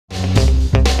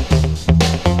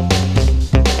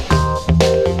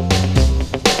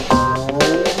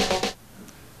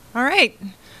right.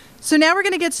 So now we're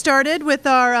going to get started with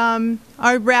our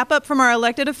wrap-up from our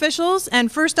elected officials.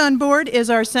 And first on board is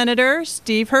our Senator,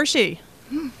 Steve Hershey.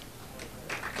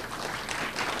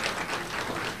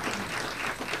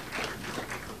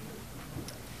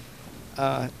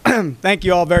 Thank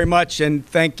you all very much, and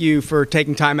thank you for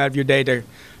taking time out of your day to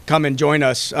come and join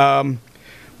us.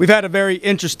 We've had a very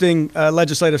interesting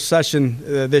legislative session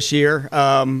this year.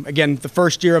 Again, the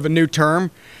first year of a new term,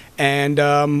 and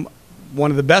one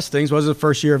of the best things was the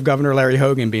first year of Governor Larry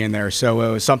Hogan being there. So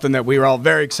it was something that we were all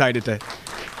very excited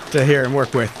to hear and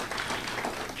work with.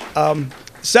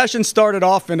 Session started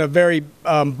off in a very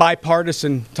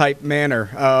bipartisan type manner.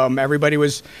 Everybody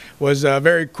was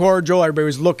very cordial. Everybody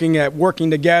was looking at working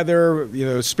together. You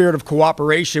know, the spirit of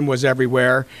cooperation was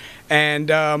everywhere.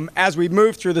 And as we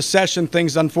moved through the session,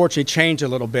 things unfortunately changed a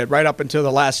little bit right up until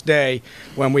the last day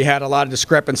when we had a lot of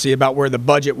discrepancy about where the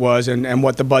budget was and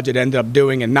what the budget ended up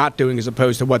doing and not doing as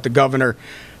opposed to what the governor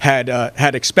had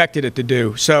expected it to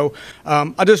do. So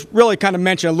I'll just really kind of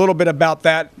mention a little bit about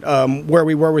that, where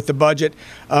we were with the budget.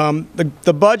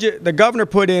 The governor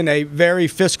put in a very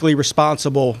fiscally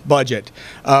responsible budget.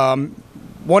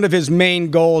 One of his main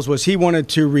goals was he wanted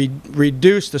to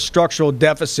reduce the structural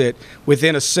deficit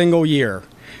within a single year.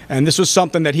 And this was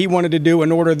something that he wanted to do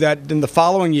in order that in the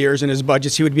following years in his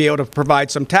budgets he would be able to provide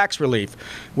some tax relief,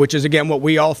 which is, again, what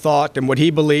we all thought and what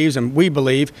he believes and we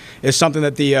believe is something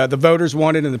that the voters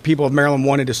wanted and the people of Maryland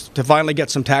wanted to finally get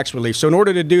some tax relief. So in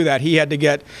order to do that, he had to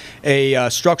get a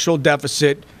structural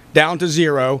deficit down to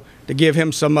zero to give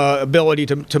him some ability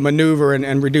to maneuver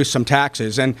and reduce some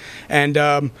taxes. And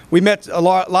we met a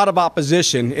lot of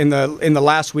opposition in the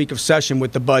last week of session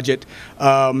with the budget.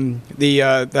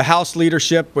 The House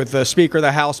leadership, with the Speaker of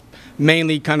the House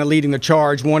mainly kind of leading the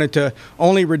charge, wanted to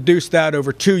only reduce that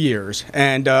over 2 years.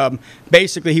 And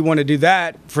basically he wanted to do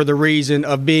that for the reason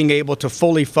of being able to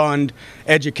fully fund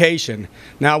education.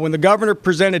 Now, when the governor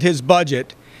presented his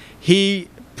budget, he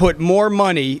put more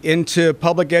money into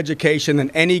public education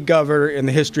than any governor in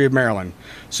the history of Maryland.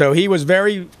 So he was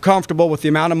very comfortable with the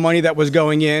amount of money that was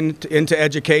going into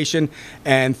education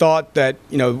and thought that,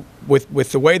 you know,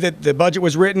 with the way that the budget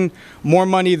was written, more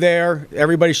money there,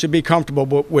 everybody should be comfortable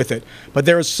with it. But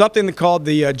there was something called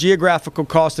the Geographical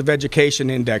Cost of Education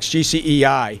Index,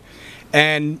 GCEI.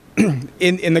 And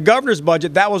in the governor's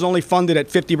budget, that was only funded at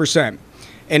 50%.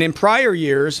 And in prior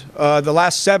years, the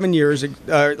last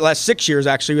 6 years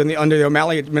actually, under the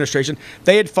O'Malley administration,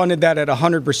 they had funded that at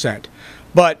 100%.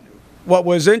 But what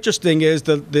was interesting is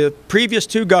the previous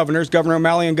two governors, Governor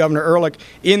O'Malley and Governor Ehrlich,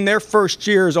 in their first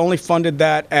years only funded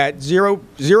that at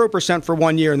 0% for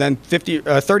 1 year and then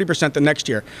 30% the next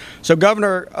year. So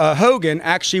Governor Hogan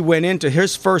actually went into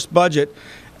his first budget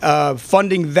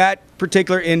funding that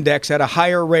particular index at a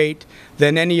higher rate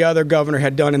than any other governor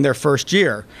had done in their first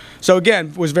year. So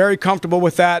again, was very comfortable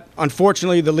with that.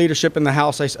 Unfortunately, the leadership in the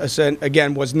House, I said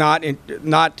again, was not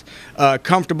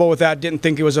comfortable with that, didn't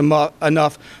think it was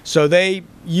enough. So they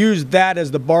used that as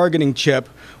the bargaining chip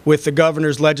with the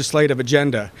governor's legislative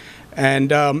agenda.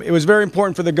 And it was very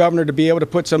important for the governor to be able to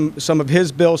put some of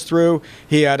his bills through.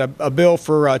 He had a bill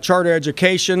for charter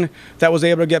education that was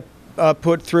able to get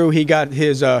put through. He got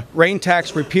his rain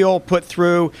tax repeal put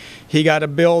through. He got a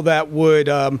bill that would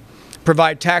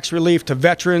provide tax relief to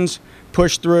veterans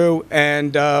pushed through,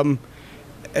 and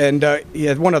he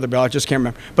had one other bill, I just can't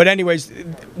remember. But anyways,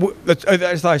 I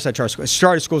thought I said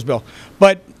charter schools bill.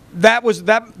 But that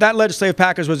legislative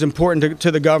package was important to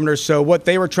the governor. So what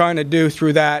they were trying to do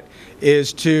through that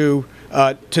is to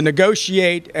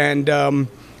negotiate and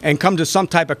come to some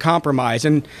type of compromise.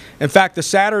 And in fact, the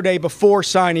Saturday before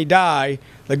sine die,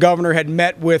 the governor had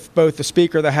met with both the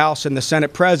Speaker of the House and the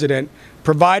Senate President,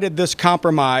 provided this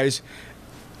compromise,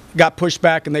 got pushed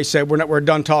back, and they said, we're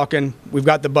done talking, we've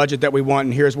got the budget that we want,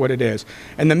 and here's what it is.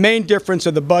 And the main difference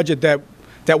of the budget that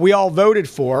we all voted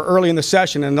for early in the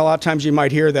session, and a lot of times you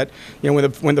might hear that, you know,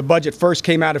 when the budget first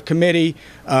came out of committee,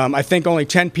 I think only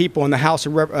 10 people in the House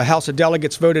of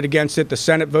Delegates voted against it. The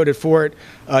Senate voted for it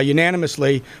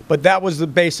unanimously, but that was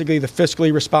basically the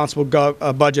fiscally responsible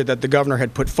budget that the governor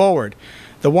had put forward.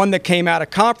 The one that came out of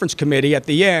conference committee at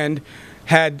the end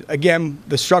had, again,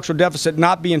 the structural deficit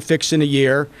not being fixed in a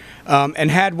year, and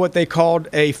had what they called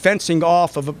a fencing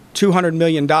off of $200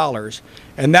 million.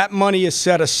 And that money is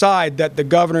set aside that the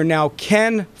governor now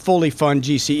can fully fund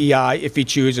GCEI if he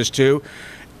chooses to,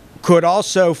 could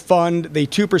also fund the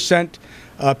 2%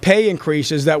 pay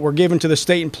increases that were given to the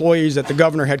state employees that the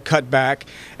governor had cut back,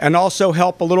 and also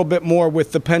help a little bit more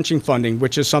with the pension funding,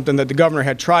 which is something that the governor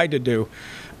had tried to do.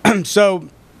 So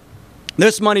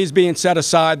This money is being set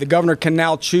aside. The governor can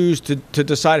now choose to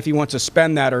decide if he wants to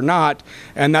spend that or not,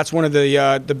 and that's one of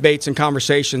the debates and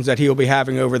conversations that he will be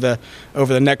having over the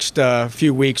next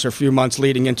few weeks or few months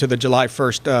leading into the July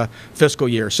 1st fiscal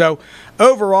year. So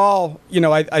overall,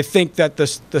 I think that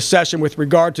the session with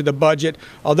regard to the budget,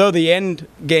 although the end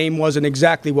game wasn't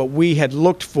exactly what we had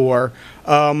looked for,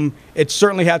 it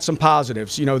certainly had some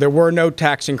positives. There were no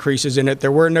tax increases in it.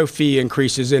 There were no fee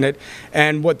increases in it.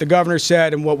 And what the governor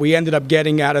said and what we ended up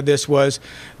getting out of this was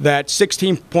that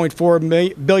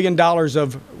 $16.4 billion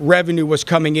of revenue was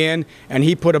coming in, and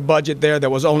he put a budget there that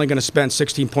was only going to spend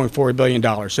 $16.4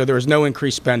 billion. So there was no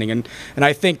increased spending. And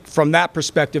I think from that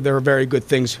perspective, there were very good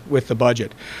things with the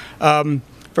budget.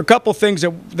 For a couple things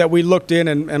that we looked in,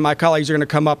 and my colleagues are going to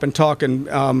come up and talk,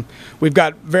 and we've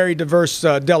got very diverse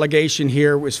delegation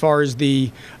here as far as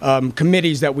the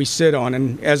committees that we sit on.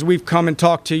 And as we've come and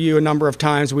talked to you a number of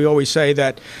times, we always say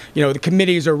that, the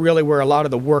committees are really where a lot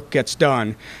of the work gets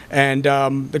done. And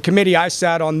the committee I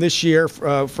sat on this year,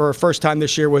 for the first time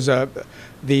this year, was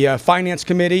the Finance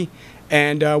Committee.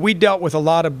 And we dealt with a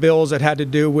lot of bills that had to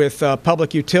do with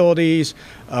public utilities,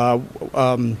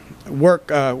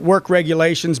 work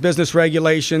regulations, business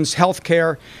regulations,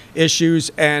 healthcare issues,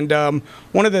 and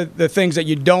one of the things that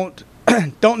you don't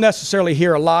necessarily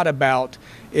hear a lot about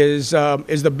is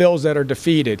the bills that are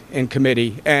defeated in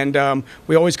committee. And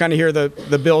we always kind of hear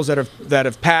the bills that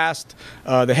have passed,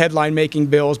 the headline-making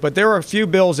bills, but there are a few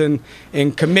bills in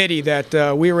committee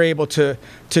that we were able to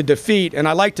defeat. And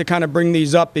I like to kind of bring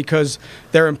these up because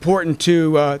they're important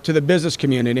to the business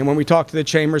community. And when we talk to the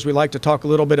chambers, we like to talk a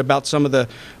little bit about some of the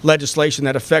legislation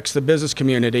that affects the business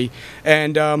community.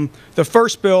 And the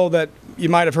first bill that you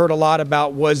might have heard a lot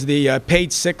about was the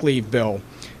paid sick leave bill.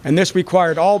 And this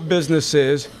required all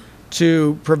businesses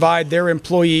to provide their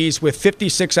employees with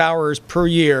 56 hours per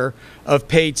year of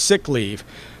paid sick leave.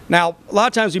 Now, a lot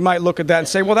of times you might look at that and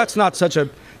say, well, that's not such a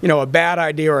bad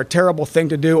idea or a terrible thing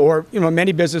to do. Or,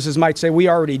 many businesses might say, we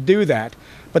already do that.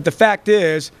 But the fact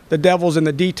is, the devil's in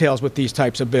the details with these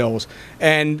types of bills.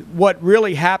 And what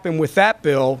really happened with that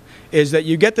bill is that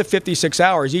you get the 56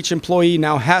 hours. Each employee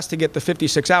now has to get the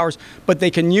 56 hours, but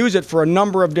they can use it for a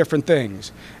number of different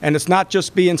things. And it's not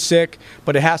just being sick,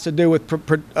 but it has to do with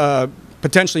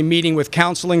potentially meeting with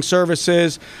counseling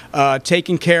services,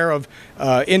 taking care of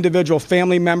individual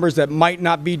family members that might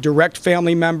not be direct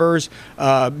family members,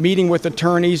 meeting with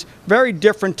attorneys, very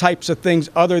different types of things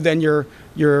other than your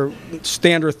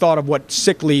standard thought of what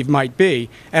sick leave might be.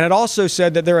 And it also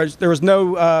said that there was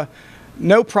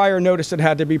no prior notice that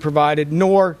had to be provided,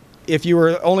 nor if you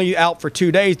were only out for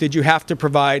 2 days did you have to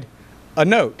provide a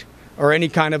note or any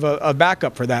kind of a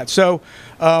backup for that. So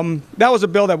that was a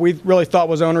bill that we really thought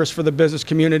was onerous for the business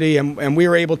community, and we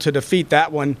were able to defeat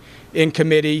that one in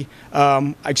committee.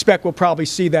 I expect we'll probably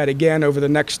see that again over the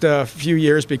next few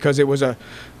years because it was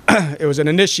an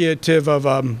initiative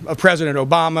of President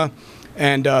Obama.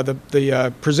 And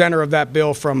the presenter of that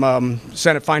bill from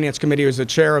Senate Finance Committee was the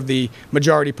chair of the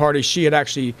majority party. She had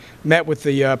actually met with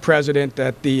the president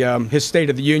at his State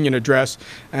of the Union address,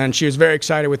 and she was very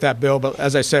excited with that bill. But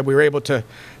as I said, we were able to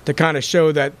kind of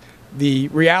show that the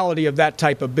reality of that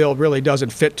type of bill really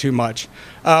doesn't fit too much.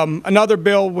 Another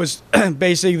bill was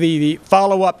basically the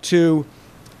follow-up to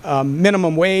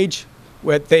minimum wage.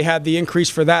 They had the increase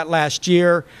for that last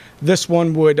year. This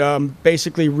one would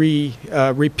basically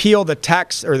repeal the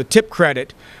tax or the tip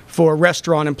credit for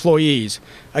restaurant employees.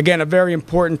 Again, a very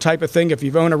important type of thing if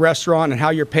you've owned a restaurant and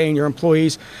how you're paying your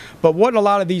employees. But what a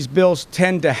lot of these bills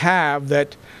tend to have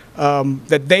that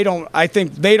I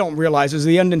think they don't realize is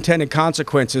the unintended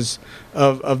consequences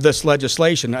of this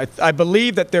legislation. I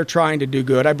believe that they're trying to do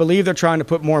good. I believe they're trying to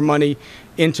put more money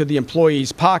into the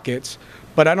employees' pockets,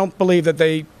 but I don't believe that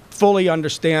they fully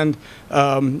understand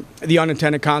the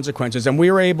unintended consequences. And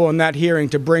we were able in that hearing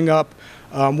to bring up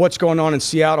what's going on in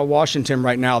Seattle, Washington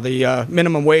right now. The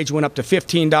minimum wage went up to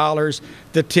 $15.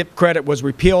 The tip credit was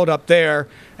repealed up there,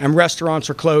 and restaurants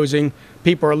are closing.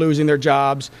 People are losing their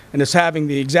jobs, and it's having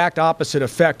the exact opposite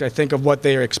effect, I think, of what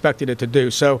they expected it to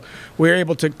do. So we were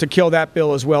able to kill that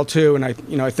bill as well, too. And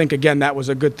I think, again, that was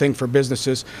a good thing for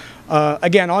businesses.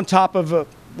 Again, on top of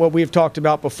what we've talked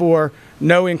about before,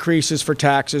 no increases for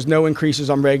taxes, no increases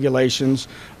on regulations.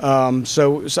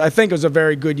 So I think it was a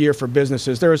very good year for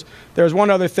businesses. There was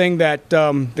one other thing that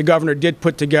the governor did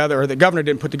put together, or the governor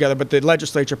didn't put together, but the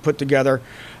legislature put together.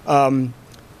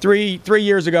 3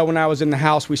 years ago when I was in the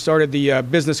House, we started the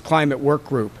Business Climate Work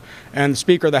Group. And the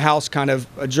Speaker of the House kind of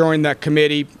joined that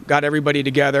committee, got everybody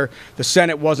together. The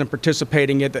Senate wasn't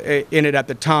participating in it at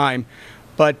the time.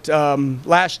 But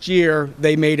last year,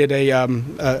 they made it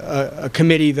a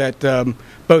committee that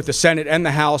both the Senate and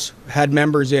the House had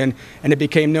members in, and it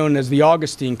became known as the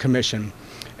Augustine Commission.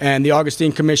 And the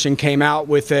Augustine Commission came out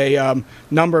with a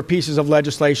number of pieces of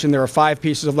legislation. There are 5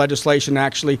 pieces of legislation,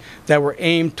 actually, that were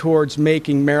aimed towards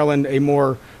making Maryland a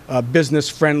more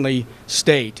business-friendly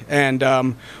state. And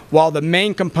while the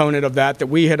main component of that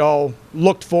we had all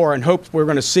looked for and hoped we were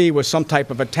going to see was some type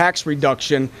of a tax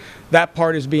reduction, that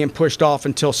part is being pushed off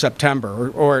until September,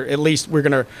 or at least we're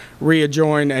going to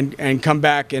readjoin and come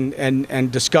back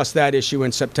and discuss that issue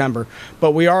in September.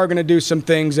 But we are going to do some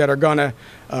things that are going to,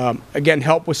 again,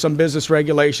 help with some business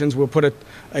regulations. We'll put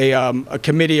a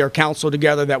committee or council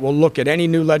together that will look at any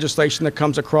new legislation that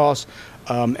comes across,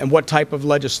 and what type of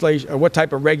legislation or what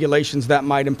type of regulations that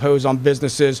might impose on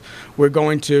businesses. We're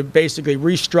going to basically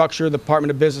restructure the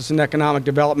Department of Business and Economic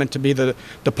Development to be the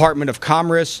Department of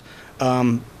Commerce,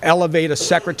 elevate a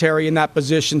secretary in that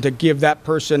position to give that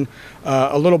person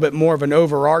a little bit more of an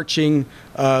overarching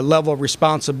level of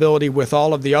responsibility with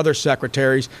all of the other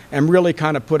secretaries, and really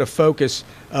kind of put a focus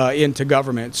into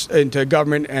government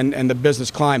and the business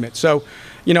climate. So,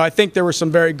 you know, I think there were some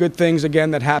very good things,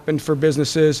 again, that happened for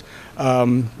businesses.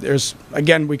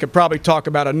 Again, we could probably talk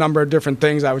about a number of different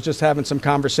things. I was just having some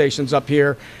conversations up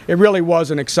here. It really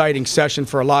was an exciting session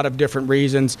for a lot of different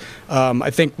reasons. I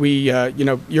think you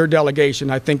know, your delegation,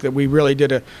 I think that we really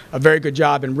did a very good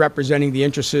job in representing the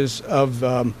interests of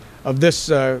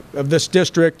this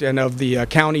district and of the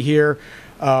county here.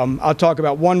 I'll talk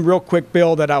about one real quick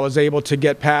bill that I was able to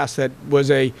get passed that was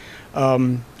a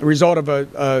result of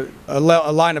a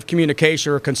line of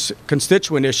communication or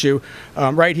constituent issue.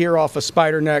 Right here off of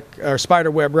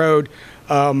Spiderweb Road,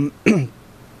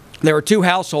 there were 2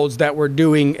 households that were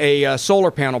doing a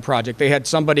solar panel project. They had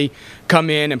somebody come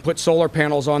in and put solar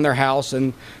panels on their house,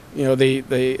 and you know,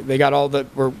 they got all the,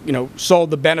 were, you know, sold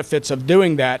the benefits of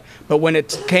doing that. But when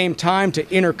it came time to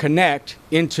interconnect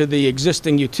into the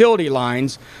existing utility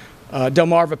lines,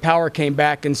 Delmarva Power came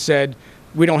back and said,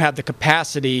 we don't have the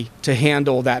capacity to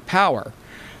handle that power.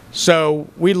 So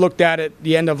we looked at it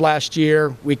the end of last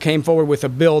year. We came forward with a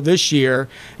bill this year,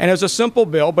 and it was a simple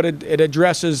bill, but it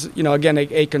addresses, you know, again,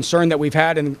 a concern that we've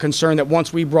had, and concern that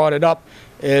once we brought it up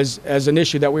as an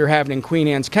issue that we were having in Queen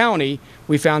Anne's County,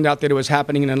 we found out that it was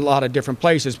happening in a lot of different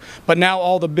places. But now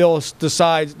all the bill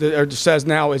says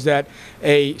now is that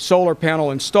a solar panel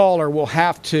installer will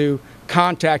have to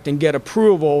contact and get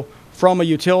approval from a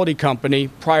utility company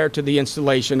prior to the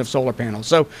installation of solar panels.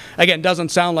 So again, doesn't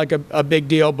sound like a big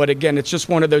deal, but again, it's just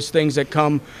one of those things that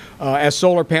come as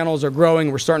solar panels are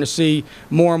growing. We're starting to see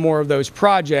more and more of those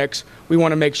projects. We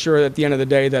want to make sure that at the end of the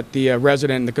day that the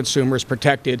resident and the consumer is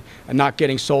protected and not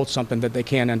getting sold something that they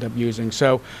can't end up using.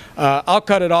 So I'll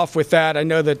cut it off with that. I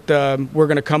know that we're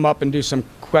going to come up and do some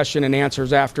question and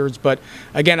answers afterwards, but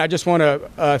again, I just want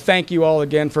to thank you all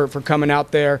again for coming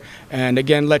out there, and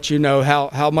again let you know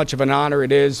how much of an honor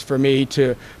it is for me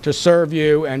to serve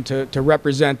you and to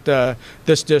represent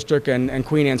this district and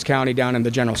Queen Anne's County down in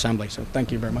the General Assembly. So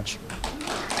thank you very much.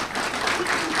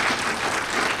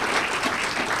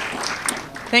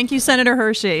 Thank you, Senator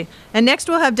Hershey. And next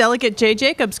we'll have Delegate Jay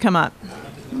Jacobs come up.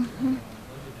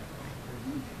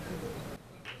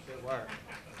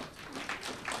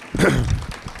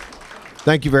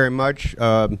 Thank you very much,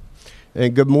 and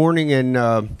good morning. And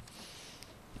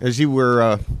as you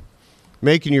were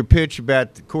making your pitch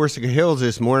about the Corsica Hills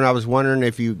this morning, I was wondering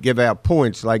if you give out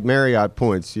points like Marriott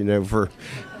points, you know,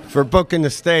 for booking to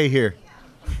stay here.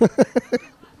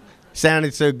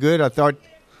 Sounded so good, I thought.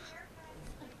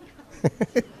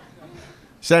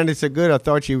 Sounded so good, I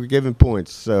thought you were giving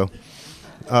points. So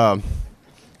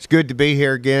it's good to be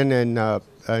here again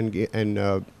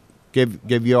and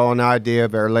give you all an idea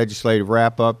of our legislative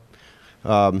wrap-up.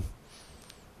 I'm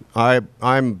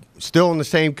still in the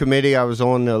same committee I was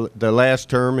on the last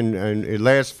term, and the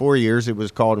last 4 years it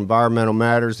was called Environmental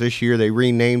Matters. This year they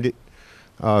renamed it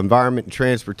Environment and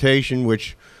Transportation,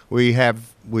 which we've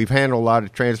handled a lot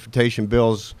of transportation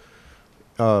bills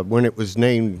when it was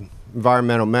named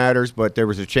Environmental Matters, but there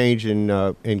was a change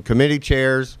in committee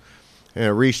chairs and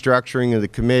a restructuring of the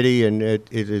committee, and it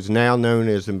is now known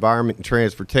as Environment and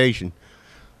Transportation.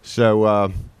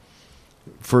 So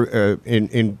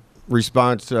in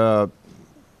response to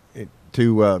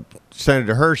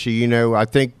Senator Hershey, you know, I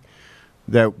think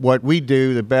that what we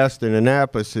do the best in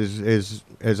Annapolis is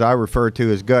as I refer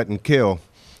to as gut and kill.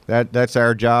 That's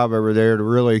our job over there, to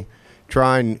really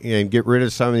try and get rid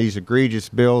of some of these egregious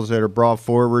bills that are brought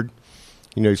forward.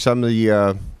 You know, some of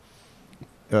the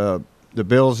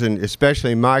bills, and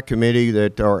especially in my committee,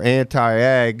 that are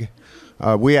anti-ag.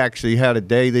 We actually had a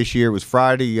day this year, it was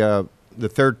Friday the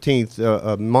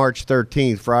 13th, March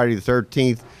 13th, Friday the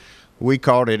 13th, we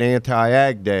called it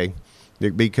Anti-Ag Day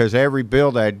because every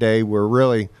bill that day were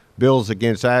really bills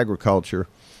against agriculture.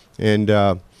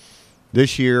 And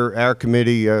this year, our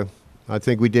committee, I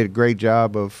think we did a great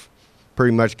job of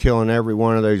pretty much killing every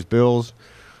one of those bills.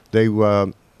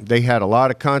 They had a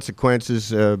lot of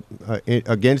consequences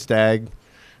against ag,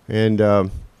 and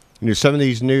some of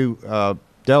these new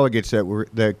delegates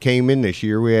that came in this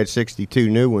year, we had 62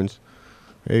 new ones.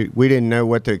 We didn't know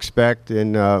what to expect,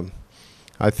 and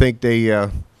I think they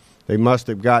must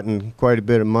have gotten quite a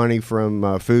bit of money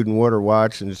from Food and Water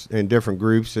Watch and different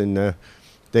groups, and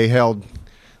they held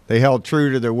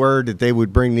true to their word that they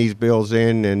would bring these bills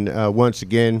in and once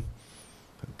again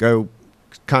go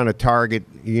kind of target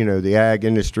the ag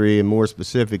industry, and more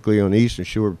specifically on the Eastern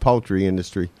Shore poultry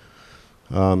industry.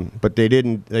 But they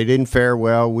didn't fare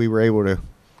well. We were able to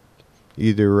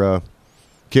either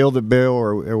kill the bill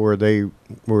or they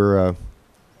were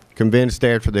convinced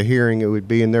after the hearing it would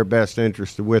be in their best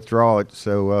interest to withdraw it.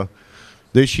 So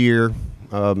this year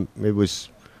it was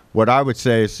what I would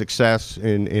say is success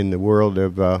in the world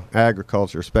of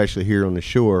agriculture, especially here on the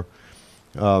shore.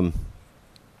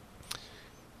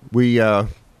 We,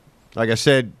 like I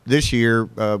said, this year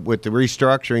with the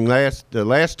restructuring, the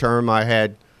last term I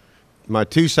had my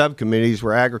two subcommittees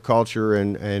were agriculture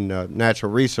and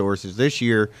natural resources. This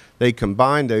year they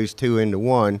combined those two into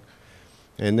one,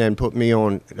 and then put me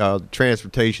on the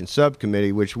transportation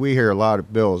subcommittee, which we hear a lot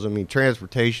of bills. I mean,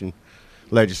 transportation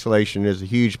legislation is a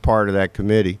huge part of that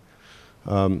committee.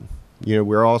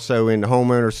 We're also in the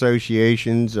homeowner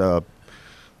associations,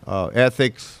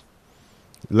 ethics,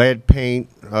 lead paint.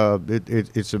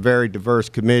 It's a very diverse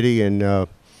committee, and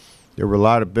there were a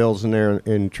lot of bills in there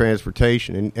in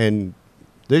transportation. And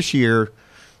this year,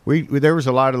 there was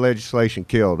a lot of legislation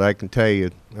killed, I can tell you.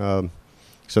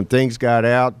 Some things got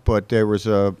out, but there was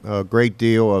a great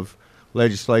deal of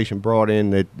legislation brought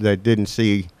in that didn't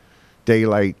see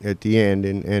daylight at the end,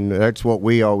 and that's what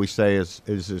we always say is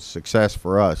a success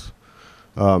for us.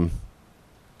 I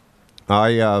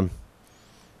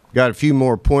got a few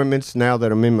more appointments now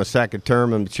that I'm in my second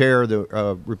term. I'm the chair of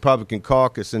the Republican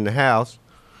caucus in the House,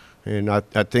 and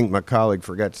I think my colleague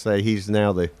forgot to say he's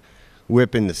now the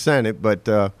whip in the Senate. But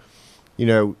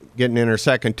getting in her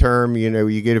second term,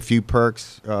 you get a few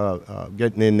perks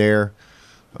getting in there.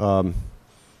 The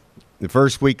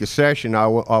first week of session, I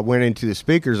went into the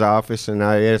Speaker's office and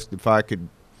I asked if I could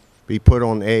be put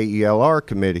on the AELR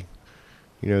committee,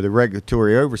 the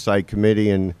Regulatory Oversight Committee,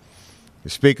 and the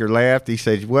Speaker laughed. He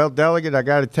said, "Well, Delegate, I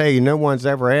got to tell you, no one's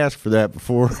ever asked for that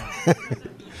before."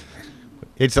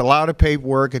 It's a lot of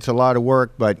paperwork. It's a lot of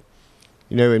work, but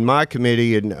in my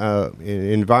committee in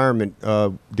environment,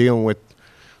 dealing with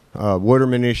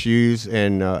waterman issues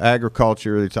and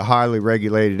agriculture, it's a highly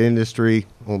regulated industry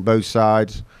on both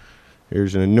sides.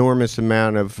 There's an enormous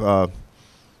amount of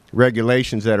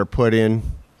regulations that are put in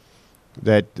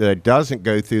that doesn't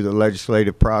go through the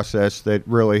legislative process that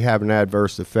really have an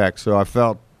adverse effect. So I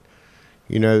felt,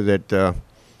 that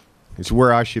it's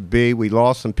where I should be. We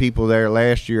lost some people there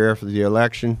last year after the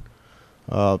election,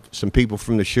 some people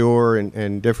from the shore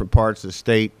and different parts of the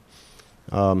state,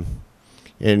 and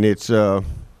it's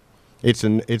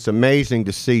amazing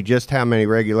to see just how many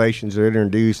regulations are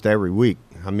introduced every week.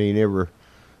 I mean, there were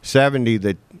 70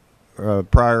 that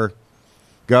prior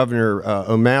Governor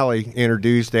O'Malley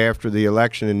introduced after the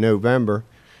election in November,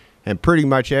 and pretty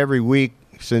much every week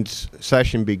since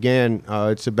session began,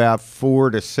 it's about 4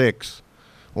 to 6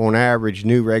 on average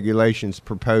new regulations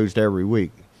proposed every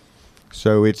week.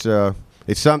 So it's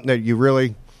something that you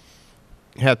really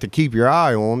have to keep your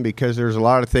eye on, because there's a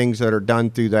lot of things that are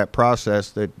done through that process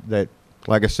that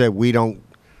like I said, we don't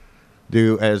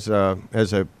do as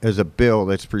a bill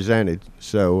that's presented.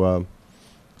 So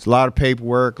it's a lot of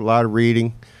paperwork, a lot of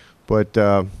reading, but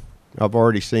I've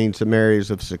already seen some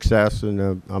areas of success,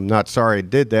 and I'm not sorry I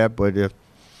did that, but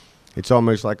it's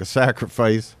almost like a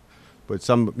sacrifice. But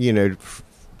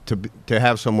to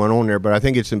have someone on there, but I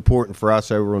think it's important for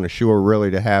us over on the shore really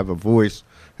to have a voice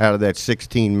out of that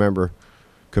 16-member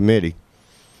committee.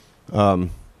 The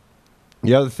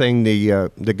other thing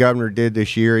the governor did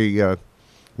this year, he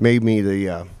made me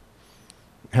the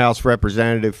House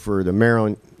representative for the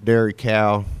Maryland Dairy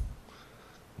Cow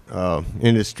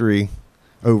Industry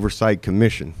Oversight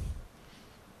Commission.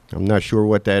 I'm not sure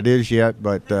what that is yet,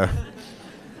 but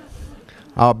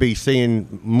I'll be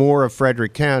seeing more of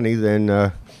Frederick County than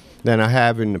I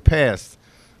have in the past,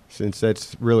 since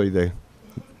that's really the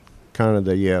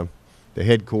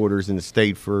headquarters in the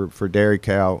state for dairy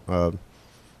cow,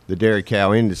 the dairy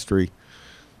cow industry.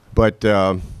 But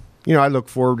I look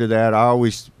forward to that. I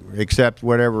always accept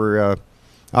whatever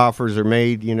offers are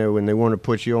made, when they want to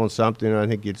put you on something. I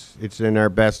think it's in our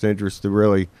best interest to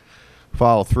really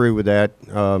follow through with that,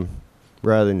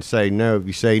 rather than say no. If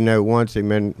you say no once, they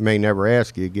may never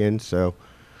ask you again. So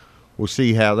we'll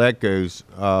see how that goes.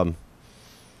 I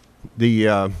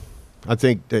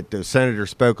think that the senator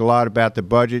spoke a lot about the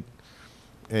budget,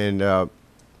 and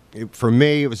for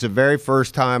me, it was the very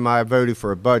first time I voted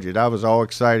for a budget. I was all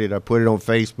excited. I put it on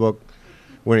Facebook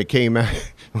when it came out,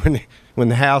 when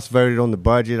the House voted on the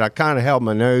budget. I kind of held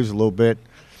my nose a little bit,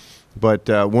 but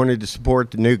wanted to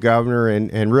support the new governor,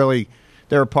 and really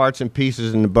there were parts and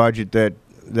pieces in the budget that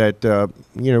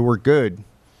were good.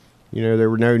 There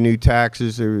were no new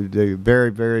taxes. There was a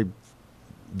very, very,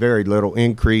 very little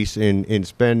increase in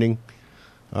spending.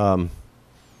 For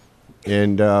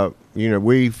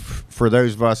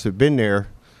those of us who've been there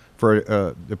for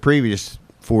the previous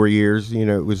 4 years,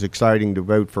 it was exciting to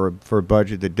vote for a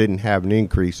budget that didn't have an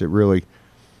increase. It really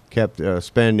kept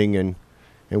spending and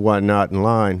whatnot in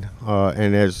line.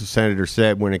 And as the senator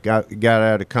said, when it got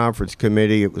out of conference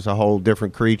committee, it was a whole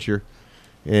different creature.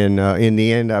 And in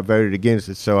the end, I voted against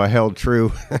it. So I held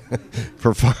true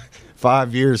for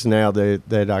 5 years now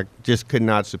that I just could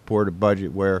not support a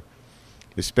budget where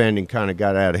the spending kind of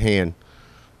got out of hand.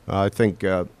 I think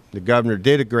the governor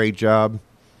did a great job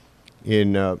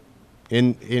in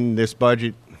this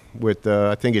budget with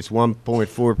I think it's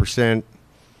 1.4%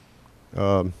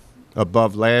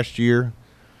 above last year,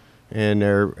 and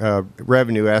their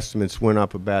revenue estimates went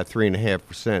up about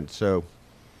 3.5%. So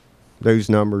those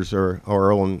numbers are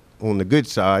on the good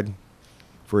side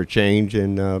for a change,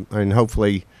 and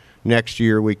hopefully next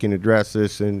year we can address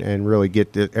this and really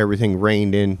get everything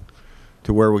reined in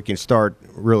to where we can start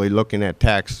really looking at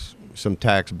some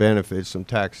tax benefits, some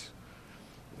tax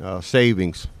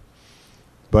savings.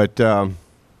 But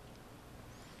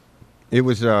it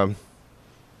was kind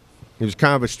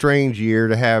of a strange year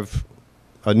to have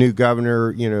a new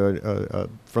governor,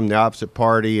 from the opposite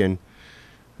party, and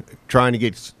trying to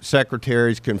get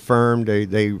secretaries confirmed.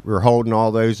 They were holding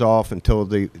all those off until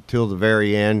the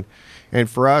very end. And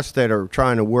for us that are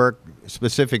trying to work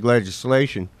specific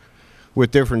legislation with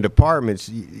different departments,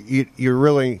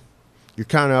 you're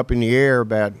kind of up in the air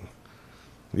about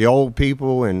the old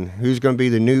people and who's going to be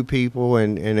the new people.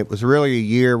 And it was really a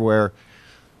year where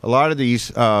a lot of these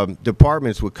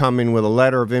departments would come in with a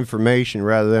letter of information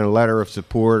rather than a letter of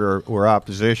support or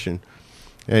opposition.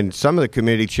 And some of the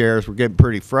committee chairs were getting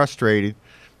pretty frustrated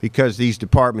because these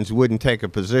departments wouldn't take a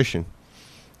position.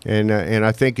 And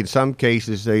I think in some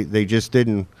cases they just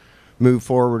didn't move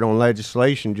forward on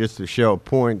legislation just to show a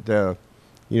point, of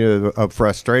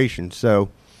frustration. So,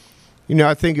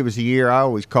 I think it was a year, I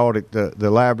always called it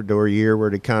the Labrador year, where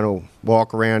they kind of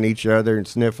walk around each other and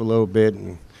sniff a little bit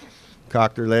and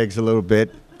cock their legs a little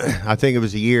bit. I think it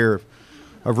was a year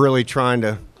of really trying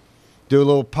to do a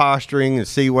little posturing and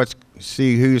see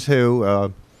who's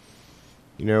who.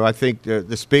 I think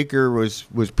the speaker was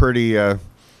pretty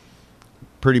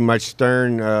much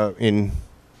stern in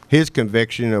his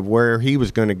conviction of where he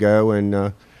was going to go,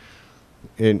 and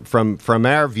from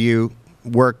our view,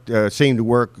 seemed to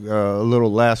work a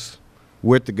little less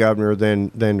with the governor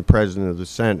than the president of the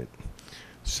Senate.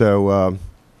 So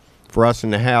for us in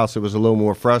the House, it was a little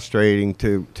more frustrating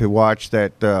to watch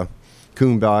that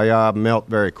kumbaya melt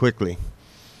very quickly.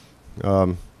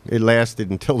 It lasted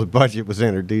until the budget was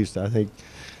introduced, I think,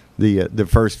 the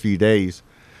first few days.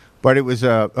 But it was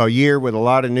a year with a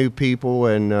lot of new people,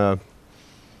 and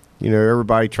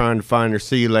everybody trying to find their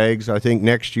sea legs. I think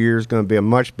next year is going to be a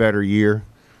much better year,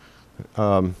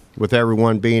 with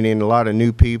everyone being in, a lot of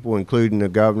new people, including the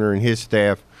governor and his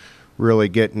staff, really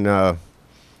getting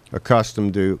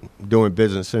accustomed to doing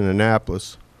business in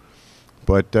Annapolis.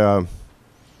 But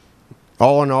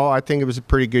all in all, I think it was a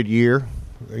pretty good year.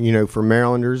 For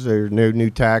Marylanders, there's no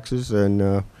new taxes,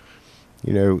 and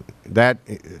that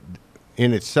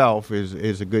in itself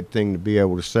is a good thing to be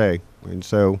able to say. And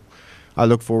so I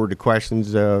look forward to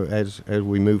questions as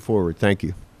we move forward. Thank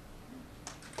you.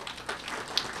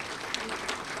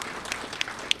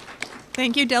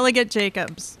 Thank you, Delegate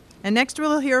Jacobs. And next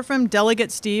we'll hear from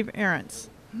Delegate Steve Arentz.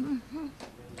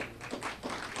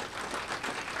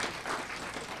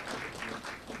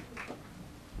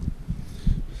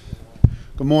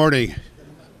 Good morning.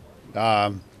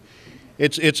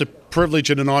 It's a privilege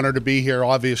and an honor to be here.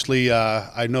 Obviously,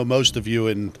 I know most of you,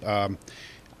 and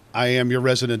I am your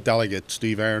resident delegate,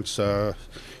 Steve Arentz.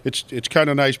 It's kind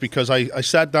of nice because I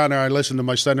sat down and I listened to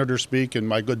my senator speak and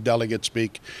my good delegate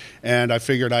speak, and I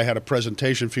figured I had a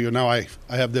presentation for you. Now I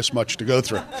have this much to go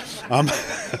through.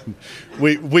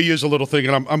 We use a little thing,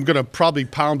 and I'm going to probably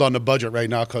pound on the budget right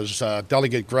now because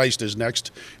Delegate Ghrist is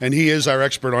next, and he is our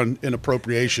expert in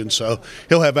appropriations, so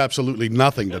he'll have absolutely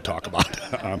nothing to talk about.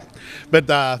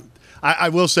 I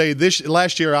will say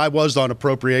last year I was on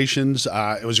appropriations.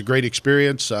 It was a great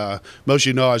experience. Most of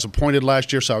you know I was appointed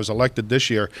last year, so I was elected this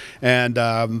year. And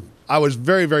I was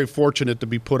very, very fortunate to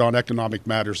be put on Economic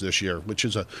Matters this year, which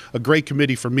is a great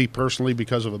committee for me personally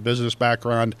because of a business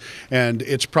background. And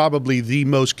it's probably the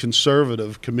most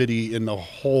conservative committee in the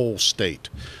whole state.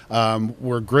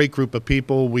 We're a great group of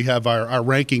people. We have our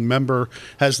ranking member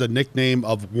has the nickname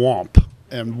of WOMP.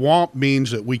 And WOMP means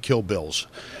that we kill bills.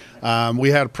 We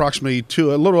had approximately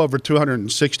a little over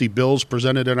 260 bills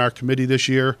presented in our committee this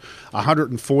year.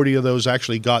 140 of those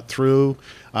actually got through.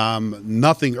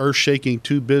 Nothing earth-shaking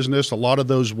to business. A lot of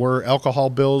those were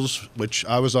alcohol bills, which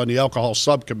I was on the alcohol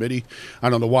subcommittee. I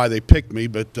don't know why they picked me,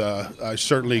 but I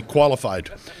certainly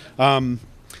qualified.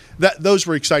 Those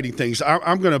were exciting things.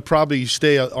 I'm going to probably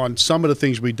stay on some of the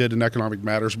things we did in Economic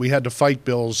Matters. We had to fight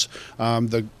bills.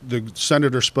 The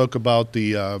senator spoke about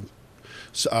the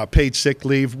paid sick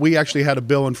leave. We actually had a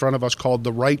bill in front of us called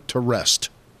the right to rest,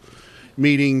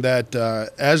 meaning that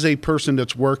as a person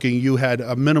that's working, you had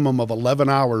a minimum of 11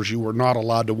 hours you were not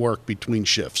allowed to work between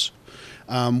shifts.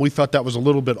 We thought that was a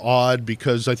little bit odd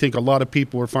because I think a lot of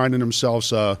people were finding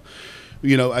themselves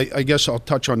I guess I'll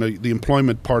touch on the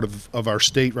employment part of our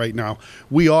state right now.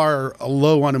 We are a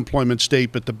low unemployment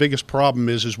state, but the biggest problem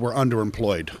is we're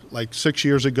underemployed. Like 6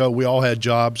 years ago, we all had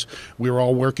jobs. We were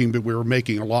all working, but we were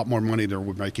making a lot more money than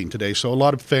we're making today. So a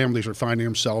lot of families are finding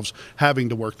themselves having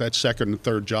to work that second and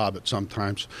third job at some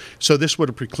times. So this would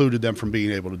have precluded them from being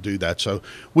able to do that. So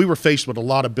we were faced with a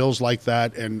lot of bills like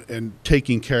that and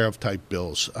taking care of type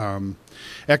bills.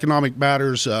 Economic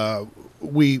Matters,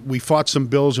 we fought some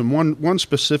bills, and one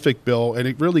specific bill, and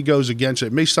it really goes against it.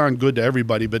 It may sound good to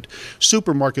everybody, but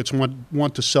supermarkets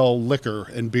want to sell liquor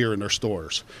and beer in their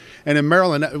stores. And in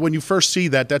Maryland, when you first see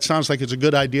that sounds like it's a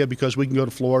good idea because we can go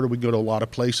to Florida, we can go to a lot of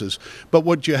places. But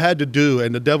what you had to do,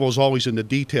 and the devil is always in the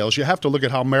details, you have to look at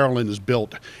how Maryland is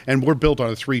built, and we're built on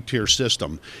a 3-tier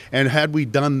system. And had we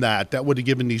done that would have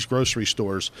given these grocery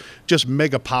stores just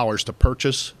mega powers to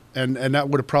purchase. And that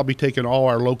would have probably taken all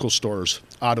our local stores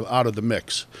out of the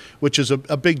mix, which is a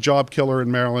big job killer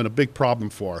in Maryland, a big problem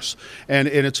for us. And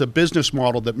it's a business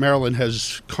model that Maryland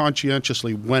has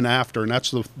conscientiously went after, and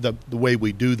that's the way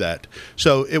we do that.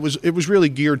 So it was really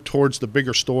geared towards the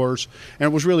bigger stores, and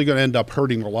it was really going to end up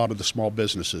hurting a lot of the small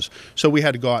businesses. So we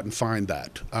had to go out and find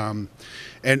that.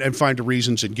 And find the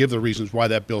reasons and give the reasons why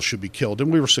that bill should be killed.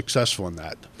 And we were successful in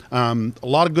that. A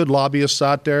lot of good lobbyists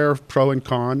out there, pro and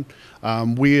con.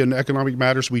 We in Economic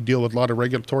Matters, we deal with a lot of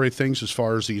regulatory things as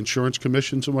far as the insurance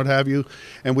commissions and what have you.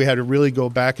 And we had to really go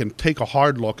back and take a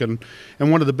hard look. And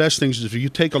one of the best things is if you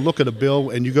take a look at a bill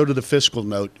and you go to the fiscal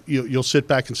note, you'll sit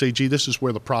back and say, gee, this is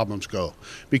where the problems go.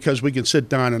 Because we can sit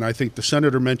down, and I think the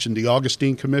senator mentioned the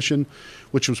Augustine Commission,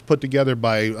 which was put together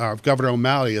by Governor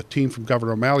O'Malley, a team from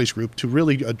Governor O'Malley's group, to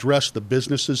really address the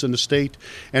businesses in the state.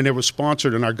 And it was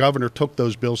sponsored, and our governor took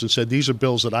those bills and said, these are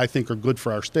bills that I think are good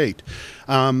for our state.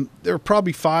 There were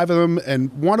probably 5 of them,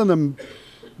 and one of them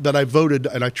that I voted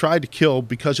and I tried to kill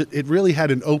because it really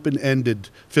had an open-ended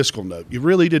fiscal note. You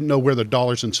really didn't know where the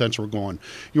dollars and cents were going.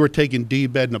 You were taking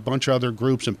DBED and a bunch of other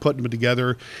groups and putting them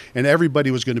together, and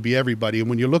everybody was going to be everybody. And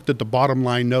when you looked at the bottom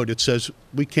line note, it says,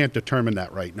 we can't determine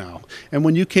that right now. And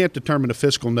when you can't determine a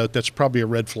fiscal note, that's probably a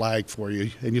red flag for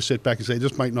you. And you sit back and say,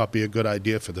 this might not be a good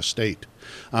idea for the state.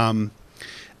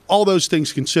 All those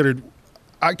things considered,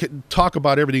 I could talk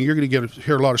about everything. You're going to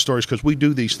hear a lot of stories because we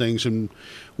do these things. And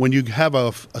when you have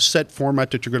a set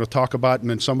format that you're going to talk about and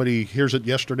then somebody hears it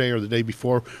yesterday or the day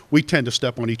before, we tend to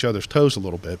step on each other's toes a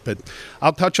little bit. But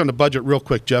I'll touch on the budget real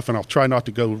quick, Jeff, and I'll try not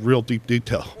to go real deep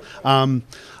detail.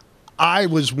 I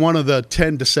was one of the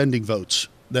 10 dissenting votes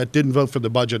that didn't vote for the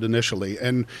budget initially.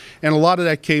 And a lot of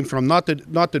that came from not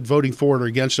that voting for it or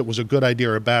against it was a good idea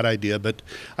or a bad idea, but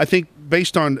I think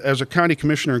based on, as a county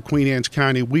commissioner in Queen Anne's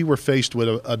County, we were faced with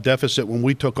a deficit when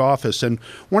we took office. And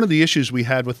one of the issues we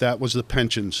had with that was the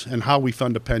pensions and how we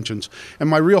fund the pensions. And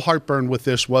my real heartburn with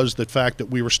this was the fact that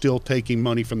we were still taking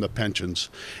money from the pensions.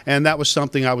 And that was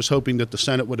something I was hoping that the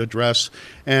Senate would address.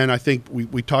 And I think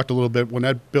we talked a little bit when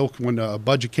the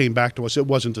budget came back to us, it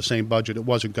wasn't the same budget. It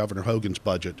wasn't Governor Hogan's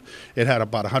budget. budget. It had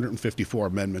about 154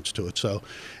 amendments to it. So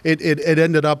it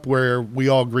ended up where we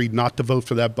all agreed not to vote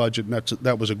for that budget, and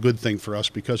that was a good thing for us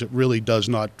because it really does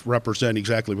not represent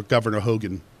exactly what Governor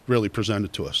Hogan really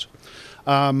presented to us.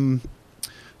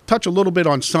 Touch a little bit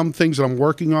on some things that I'm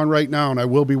working on right now, and I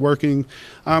will be working.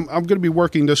 I'm going to be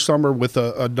working this summer with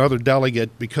another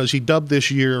delegate because he dubbed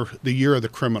this year the Year of the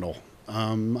Criminal.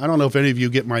 I don't know if any of you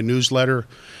get my newsletter,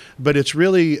 but it's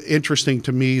really interesting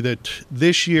to me that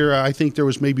this year I think there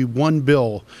was maybe one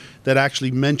bill that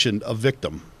actually mentioned a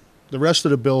victim. The rest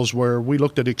of the bills were, we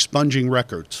looked at expunging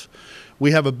records.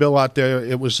 We have a bill out there,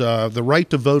 it was the right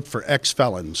to vote for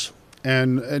ex-felons.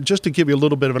 And just to give you a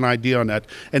little bit of an idea on that,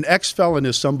 an ex-felon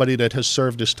is somebody that has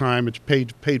served his time, it's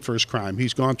paid for his crime.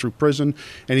 He's gone through prison,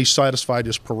 and he's satisfied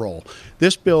his parole.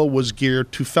 This bill was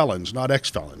geared to felons, not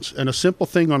ex-felons. And a simple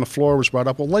thing on the floor was brought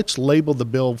up, well, let's label the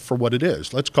bill for what it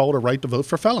is. Let's call it a right to vote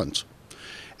for felons.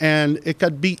 And it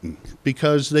got beaten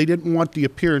because they didn't want the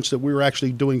appearance that we were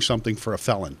actually doing something for a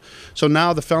felon. So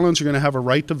now the felons are going to have a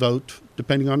right to vote,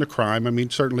 depending on the crime. I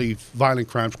mean, certainly violent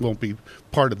crimes won't be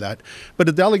part of that. But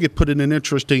the delegate put in an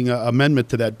interesting amendment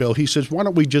to that bill. He says, why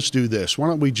don't we just do this? Why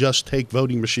don't we just take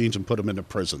voting machines and put them into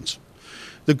prisons?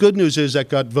 The good news is that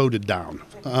got voted down.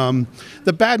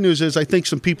 The bad news is I think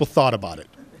some people thought about it.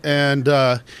 And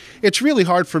it's really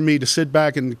hard for me to sit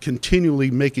back and continually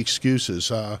make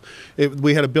excuses.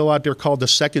 We had a bill out there called the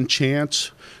Second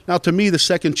Chance. Now, to me, the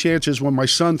second chance is when my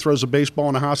son throws a baseball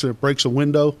in the house and it breaks a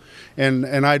window, and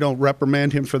I don't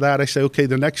reprimand him for that. I say, okay,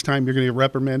 the next time you're going to get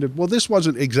reprimanded. Well, this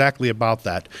wasn't exactly about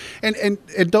that. And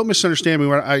don't misunderstand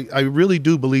me. I really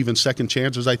do believe in second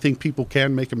chances. I think people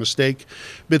can make a mistake.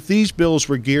 But these bills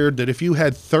were geared that if you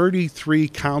had 33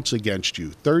 counts against you,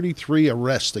 33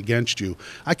 arrests against you,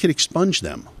 I could expunge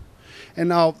them. And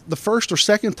now, the first or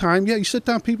second time, yeah, you sit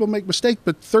down, people make mistakes,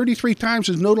 but 33 times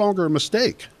is no longer a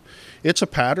mistake. It's a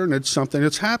pattern. It's something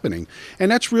that's happening. And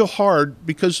that's real hard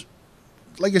because,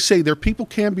 like I say, people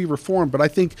can be reformed, but I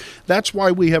think that's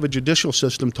why we have a judicial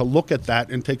system to look at that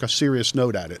and take a serious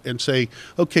note at it and say,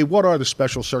 okay, what are the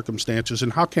special circumstances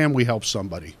and how can we help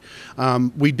somebody?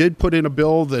 We did put in a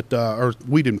bill that, or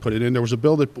we didn't put it in, there was a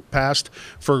bill that passed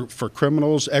for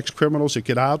criminals, ex-criminals to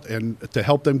get out and to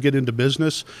help them get into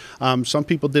business. Some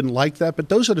people didn't like that, but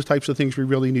those are the types of things we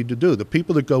really need to do. The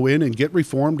people that go in and get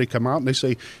reformed, they come out and they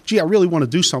say, gee, I really want to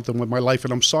do something with my life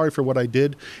and I'm sorry for what I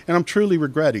did and I'm truly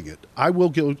regretting it.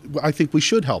 I think we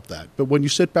should help that. But when you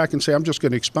sit back and say, I'm just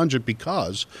going to expunge it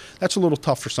because, that's a little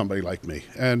tough for somebody like me.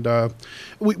 And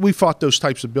we fought those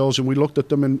types of bills and we looked at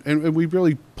them and we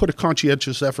really put a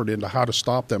conscientious effort into how to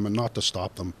stop them and not to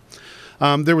stop them.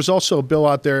 There was also a bill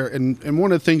out there, and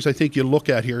one of the things I think you look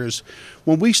at here is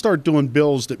when we start doing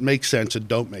bills that make sense and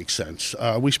don't make sense.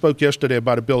 We spoke yesterday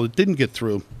about a bill that didn't get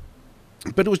through,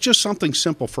 but it was just something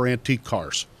simple for antique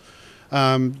cars.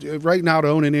 Right now, to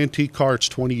own an antique car, it's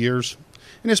 20 years.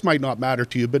 And this might not matter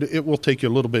to you, but it will take you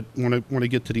a little bit when I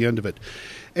get to the end of it.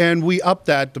 And we upped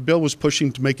that. The bill was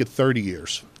pushing to make it 30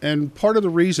 years. And part of the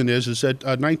reason is that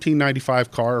a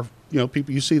 1995 car,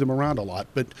 people, you see them around a lot.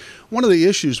 But one of the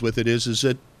issues with it is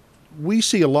that we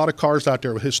see a lot of cars out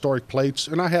there with historic plates,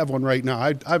 and I have one right now. I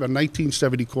have a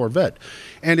 1970 Corvette,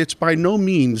 and it's by no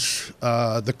means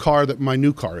the car that my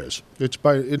new car is.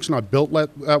 It's not built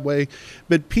that way,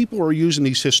 but people are using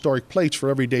these historic plates for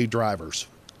everyday drivers.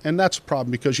 And that's a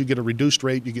problem because you get a reduced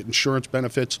rate, you get insurance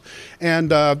benefits, and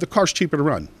the car's cheaper to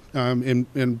run.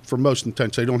 And for most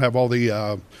intents, they don't have all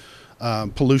the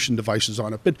pollution devices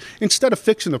on it. But instead of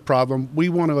fixing the problem, we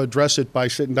want to address it by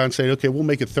sitting down and saying, okay, we'll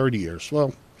make it 30 years.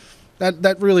 Well,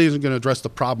 that really isn't going to address the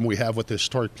problem we have with the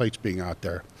historic plates being out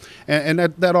there. And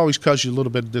that always causes you a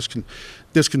little bit of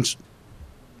disconsideration.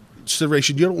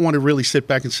 You don't want to really sit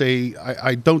back and say,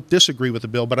 I don't disagree with the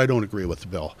bill, but I don't agree with the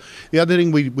bill. The other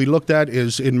thing we looked at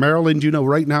is in Maryland,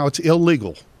 right now it's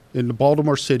illegal in the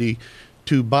Baltimore City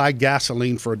to buy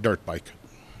gasoline for a dirt bike.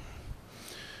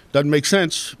 Doesn't make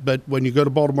sense, but when you go to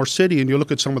Baltimore City and you look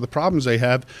at some of the problems they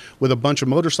have with a bunch of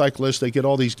motorcyclists, they get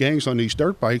all these gangs on these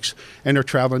dirt bikes and they're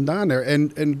traveling down there.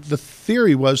 And the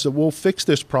theory was that we'll fix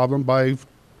this problem by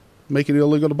making it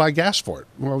illegal to buy gas for it.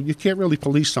 Well, you can't really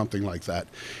police something like that.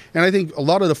 And I think a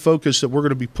lot of the focus that we're going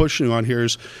to be pushing on here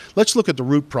is let's look at the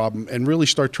root problem and really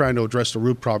start trying to address the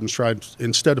root problems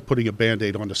instead of putting a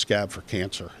Band-Aid on the scab for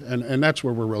cancer. And that's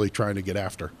where we're really trying to get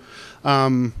after.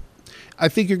 I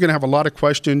think you're going to have a lot of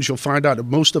questions. You'll find out that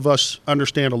most of us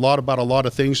understand a lot about a lot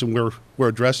of things, and we're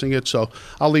addressing it. So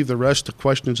I'll leave the rest to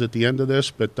questions at the end of this.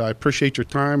 But I appreciate your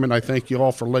time, and I thank you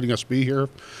all for letting us be here.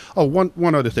 Oh,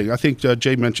 one other thing. I think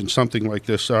Jay mentioned something like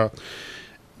this.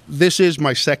 This is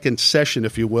my second session,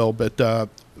 if you will, but I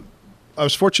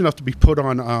was fortunate enough to be put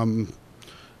on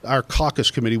our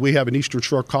caucus committee. We have an Eastern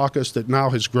Shore caucus that now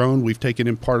has grown. We've taken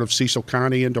in part of Cecil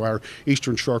County into our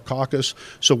Eastern Shore caucus.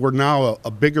 So we're now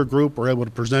a bigger group. We're able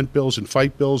to present bills and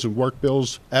fight bills and work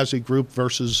bills as a group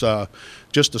versus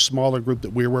just a smaller group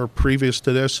that we were previous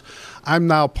to this. I'm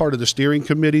now part of the steering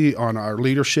committee on our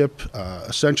leadership.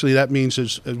 Essentially, that means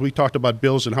as we talked about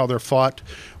bills and how they're fought,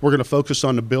 we're going to focus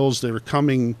on the bills that are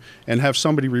coming and have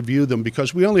somebody review them,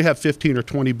 because we only have 15 or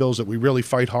 20 bills that we really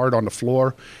fight hard on the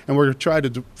floor, and we're going to try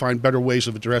to find better ways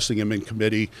of addressing them in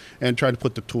committee and try to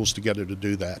put the tools together to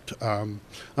do that. I'm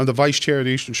the vice chair of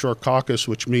the Eastern Shore Caucus,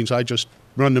 which means I just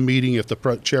run the meeting if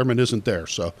the chairman isn't there.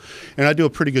 So, and I do a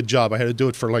pretty good job. I had to do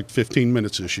it for like 15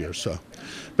 minutes this year. So,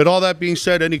 but all that being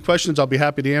said, any questions, I'll be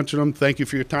happy to answer them. Thank you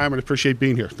for your time, and I appreciate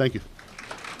being here. Thank you.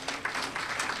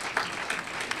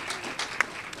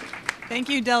 Thank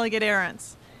you, Delegate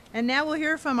Arentz. And now we'll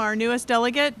hear from our newest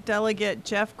delegate, Delegate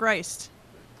Jeff Ghrist.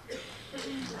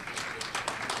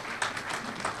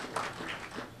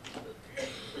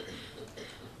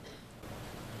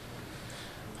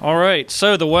 All right,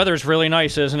 so the weather's really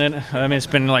nice, isn't it? I mean, it's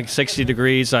been like 60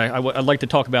 degrees. I'd like to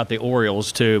talk about the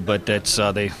Orioles too, but that's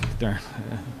I'd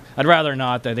rather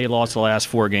not. They lost the last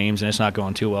 4 games, and it's not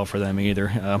going too well for them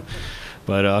either.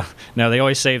 But no, they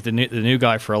always save the new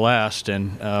guy for last,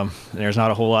 and there's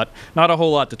not a whole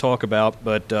lot to talk about.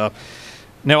 But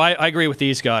no, I agree with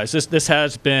these guys. This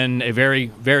has been a very,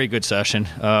 very good session.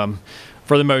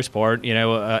 For the most part,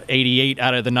 88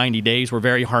 out of the 90 days were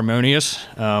very harmonious.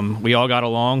 We all got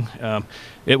along.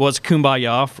 It was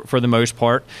kumbaya for the most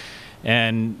part.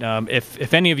 And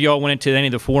if any of y'all went into any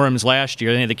of the forums last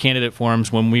year, any of the candidate forums,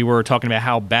 when we were talking about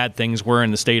how bad things were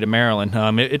in the state of Maryland,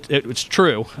 it's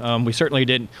true. We certainly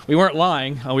didn't. We weren't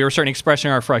lying. We were certainly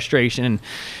expressing our frustration,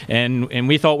 and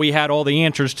we thought we had all the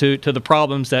answers to the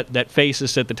problems that face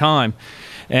us at the time.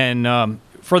 And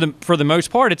for the most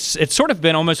part, it's sort of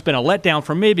almost been a letdown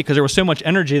for me, because there was so much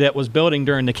energy that was building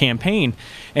during the campaign.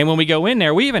 And when we go in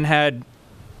there, we even had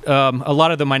a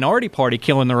lot of the minority party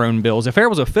killing their own bills. If there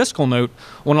was a fiscal note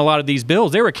on a lot of these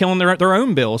bills, they were killing their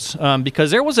own bills,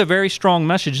 because there was a very strong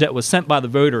message that was sent by the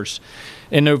voters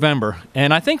in November.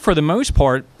 And I think for the most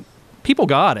part, people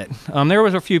got it. There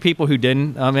was a few people who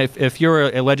didn't. If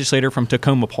you're a legislator from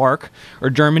Tacoma Park or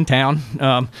Germantown,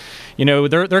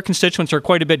 their constituents are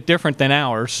quite a bit different than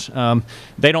ours.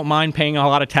 They don't mind paying a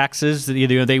lot of taxes.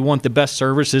 They want the best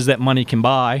services that money can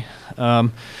buy.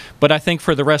 But I think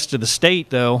for the rest of the state,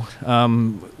 though,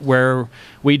 where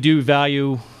we do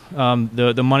value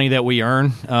the money that we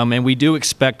earn, and we do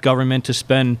expect government to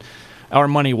spend our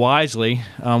money wisely,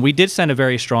 we did send a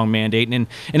very strong mandate, and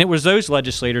it was those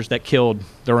legislators that killed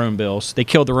their own bills. They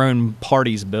killed their own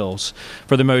party's bills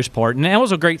for the most part, and that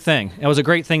was a great thing. It was a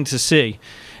great thing to see.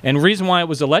 And the reason why it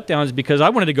was a letdown is because I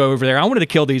wanted to go over there. I wanted to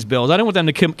kill these bills. I didn't want them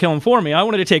to kill them for me. I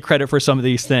wanted to take credit for some of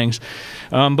these things.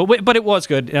 But it was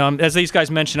good. As these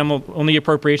guys mentioned, I'm on the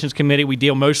Appropriations Committee. We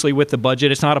deal mostly with the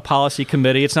budget. It's not a policy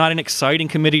committee. It's not an exciting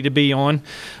committee to be on.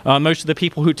 Most of the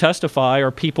people who testify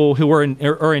are people who are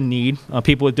in need,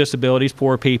 people with disabilities,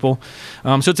 poor people.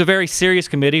 So it's a very serious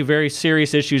committee, very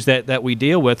serious issues that we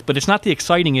deal with. But it's not the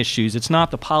exciting issues. It's not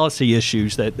the policy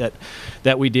issues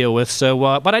that we deal with.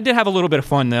 So, but I did have a little bit of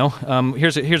fun, though.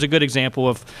 Here's a good example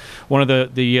of one of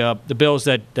the bills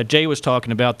that Jay was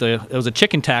talking about. It was a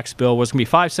chicken tax bill. It was going to be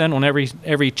 5 cents on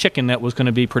every chicken that was going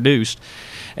to be produced,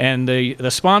 and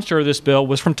the sponsor of this bill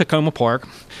was from Tacoma Park,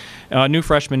 new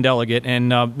freshman delegate.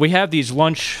 And we have these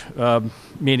lunch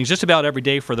meetings just about every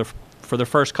day for the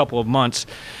first couple of months.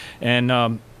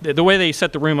 And the way they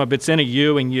set the room up, it's in a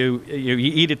U, and you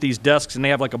eat at these desks, and they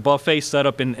have like a buffet set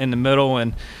up in the middle,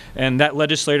 and that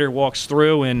legislator walks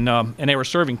through, and they were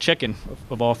serving chicken,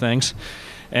 of all things.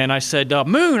 And I said,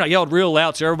 Moon, I yelled real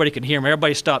loud so everybody could hear me.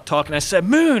 Everybody stopped talking. I said,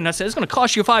 Moon, it's going to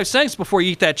cost you 5 cents before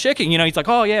you eat that chicken. He's like,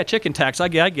 oh, yeah, chicken tax. I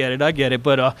get it.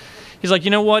 But he's like, you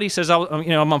know what? He says,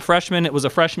 I'm a freshman. It was a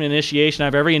freshman initiation. I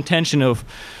have every intention of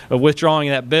withdrawing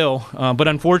that bill. But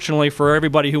unfortunately for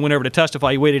everybody who went over to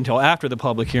testify, he waited until after the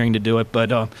public hearing to do it.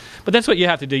 But that's what you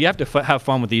have to do. You have to have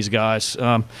fun with these guys.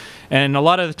 And a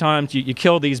lot of the times you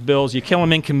kill these bills. You kill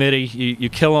them in committee. You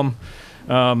kill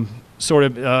them sort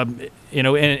of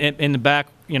in the back,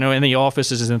 in the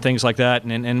offices and things like that.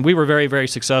 And we were very, very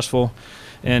successful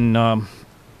in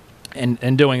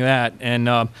doing that. And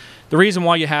the reason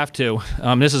why you have to,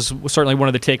 this is certainly one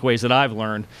of the takeaways that I've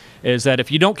learned, is that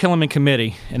if you don't kill them in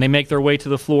committee and they make their way to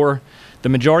the floor, the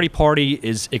majority party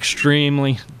is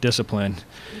extremely disciplined.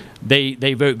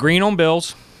 They vote green on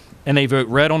bills and they vote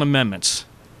red on amendments.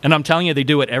 And I'm telling you, they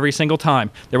do it every single time.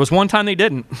 There was one time they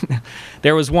didn't.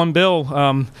 There was one bill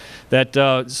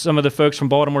that some of the folks from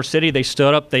Baltimore City, they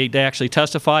stood up, they actually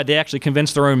testified, they actually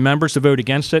convinced their own members to vote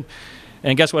against it.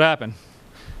 And guess what happened?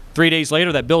 3 days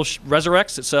later, that bill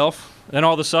resurrects itself. Then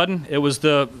all of a sudden, it was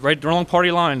right along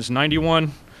party lines.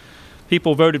 91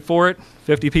 people voted for it,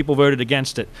 50 people voted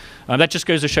against it. That just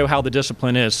goes to show how the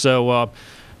discipline is. So,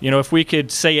 if we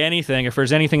could say anything, if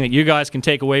there's anything that you guys can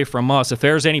take away from us, if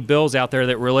there's any bills out there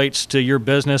that relates to your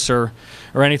business or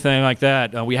anything like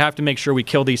that, we have to make sure we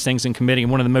kill these things in committee.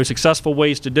 And one of the most successful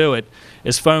ways to do it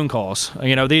is phone calls.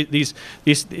 These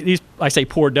I say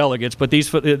poor delegates, but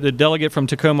the delegate from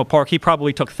Tacoma Park, he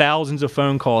probably took thousands of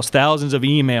phone calls, thousands of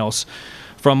emails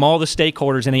from all the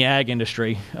stakeholders in the ag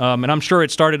industry, and I'm sure it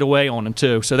started to weigh on them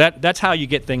too. So that's how you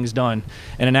get things done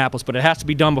in Annapolis, but it has to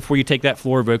be done before you take that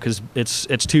floor vote because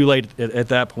it's too late at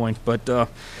that point. But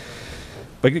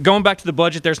going back to the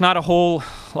budget, there's not a whole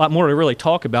lot more to really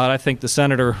talk about. I think the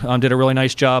senator did a really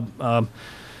nice job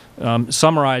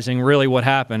summarizing really what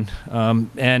happened,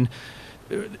 and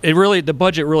the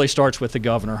budget really starts with the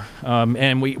governor,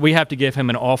 and we have to give him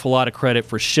an awful lot of credit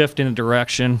for shifting the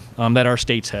direction that our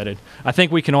state's headed. I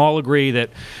think we can all agree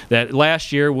that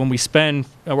last year when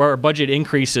our budget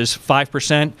increases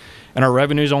 5% and our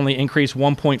revenues only increase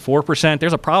 1.4%,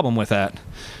 there's a problem with that.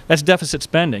 That's deficit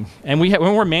spending. And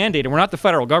when we're mandated, we're not the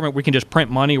federal government, we can just print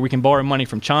money or we can borrow money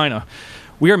from China.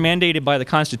 We are mandated by the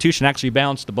Constitution to actually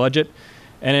balance the budget.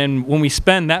 And then when we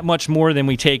spend that much more than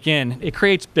we take in, it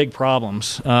creates big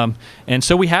problems. And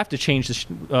so we have to change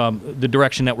the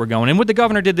direction that we're going. And what the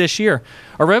governor did this year,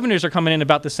 our revenues are coming in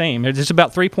about the same. It's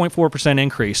about 3.4%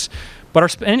 increase. But our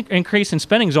increase in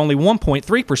spending is only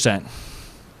 1.3%.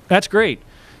 That's great.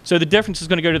 So the difference is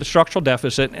going to go to the structural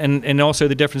deficit, and also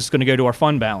the difference is going to go to our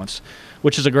fund balance,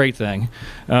 which is a great thing.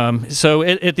 So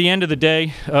at the end of the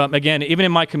day, again, even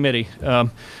in my committee,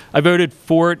 I voted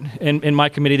for it in my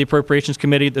committee, the Appropriations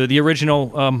Committee. The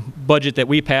original budget that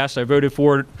we passed, I voted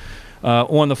for it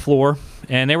on the floor.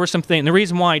 And there were some things. The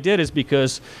reason why I did is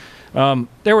because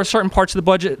there were certain parts of the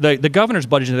budget, the governor's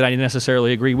budget, that I didn't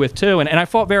necessarily agree with too, and I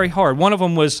fought very hard. One of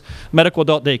them was medical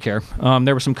adult daycare.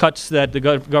 There were some cuts that the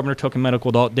governor took in medical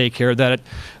adult daycare that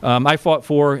I fought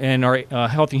for in our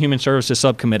Health and Human Services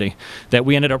Subcommittee that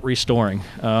we ended up restoring.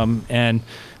 And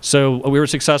so we were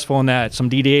successful in that. Some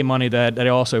DDA money that I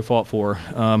also fought for,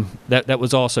 that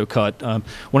was also cut.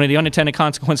 One of the unintended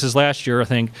consequences last year, I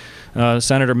think the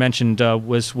senator mentioned,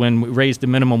 was when we raised the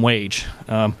minimum wage.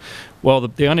 Well,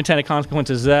 the unintended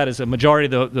consequences of that is a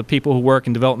majority of the people who work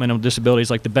in developmental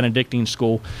disabilities, like the Benedictine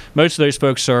School, most of those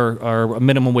folks are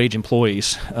minimum wage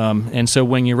employees. And so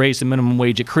when you raise the minimum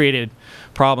wage, it created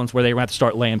problems where they were going to have to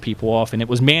start laying people off. And it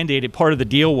was mandated. Part of the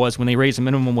deal was when they raised the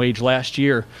minimum wage last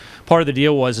year, part of the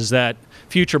deal was that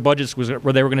future budgets where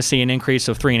they were going to see an increase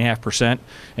of 3.5%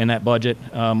 in that budget.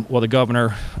 Well, the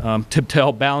governor, to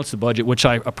help balance the budget, which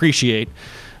I appreciate,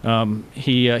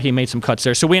 he made some cuts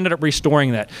there. So we ended up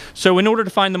restoring that. So in order to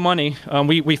find the money,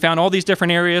 we found all these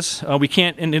different areas. We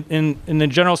can't, in the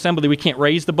General Assembly, we can't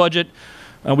raise the budget.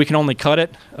 We can only cut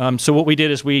it. So what we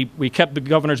did is we kept the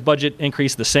governor's budget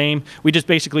increase the same. We just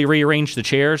basically rearranged the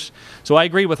chairs. So I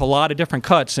agree with a lot of different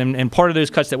cuts, and part of those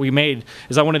cuts that we made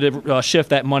is I wanted to shift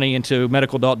that money into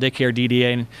medical adult daycare,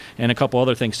 DDA, and a couple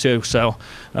other things too. So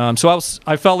I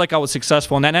felt like I was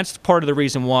successful in that, and that's part of the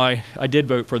reason why I did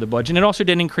vote for the budget. And it also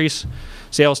did increase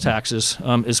sales taxes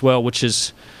as well, which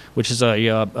is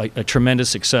a tremendous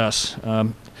success.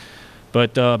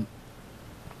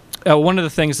 One of the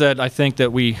things that I think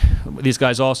that these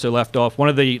guys also left off, one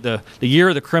of the year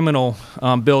of the criminal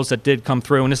bills that did come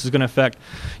through, and this is going to affect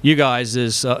you guys,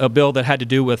 is a bill that had to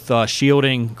do with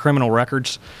shielding criminal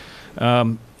records.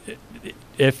 How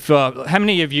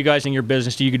many of you guys in your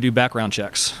business do you do background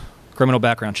checks, criminal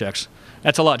background checks?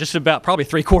 That's a lot. Just about probably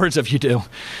 3/4 of you do.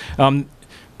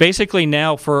 Basically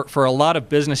now for a lot of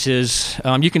businesses,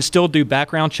 you can still do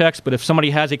background checks, but if somebody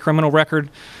has a criminal record,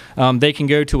 they can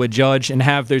go to a judge and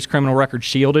have those criminal records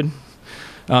shielded.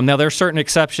 Now there are certain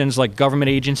exceptions like government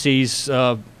agencies,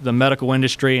 the medical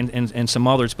industry, and some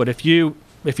others. But if you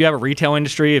have a retail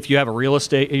industry, if you have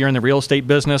you're in the real estate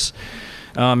business,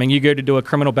 and you go to do a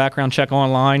criminal background check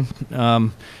online,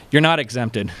 you're not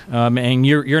exempted, and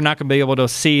you're not going to be able to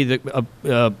see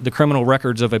the criminal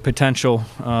records of a potential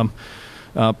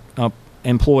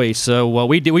employees. So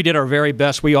we did our very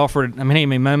best. We offered many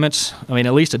amendments. I mean,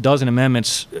 at least a dozen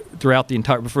amendments throughout the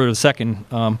entire, for the second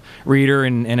reader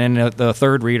and then the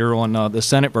third reader on the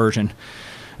Senate version.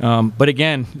 But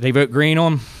again, they vote green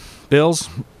on bills,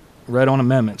 red on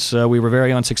amendments. So we were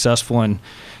very unsuccessful in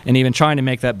even trying to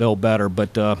make that bill better.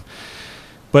 But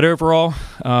overall,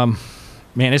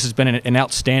 man, this has been an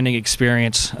outstanding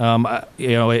experience.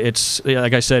 It's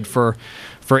like I said, for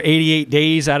 88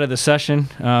 days out of the session,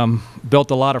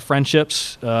 built a lot of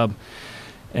friendships,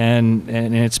 and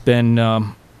it's been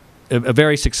a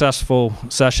very successful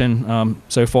session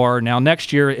so far. Now,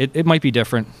 next year, it might be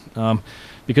different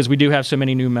because we do have so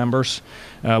many new members.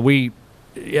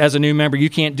 As a new member, you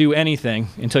can't do anything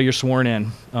until you're sworn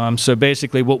in. So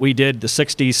basically what we did, the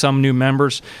 60-some new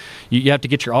members, you have to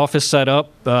get your office set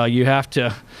up. You have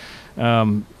to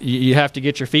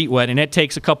get your feet wet, and it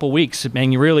takes a couple weeks.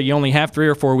 And you only have 3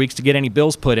 or 4 weeks to get any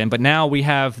bills put in. But now we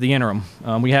have the interim.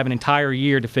 We have an entire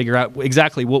year to figure out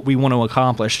exactly what we want to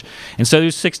accomplish. And so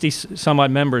those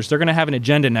 60-some-odd members, they're going to have an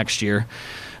agenda next year.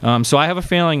 So I have a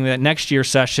feeling that next year's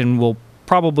session will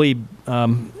probably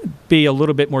be a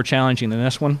little bit more challenging than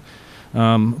this one,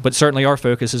 but certainly our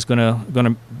focus is going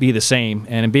to be the same.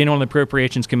 And being on the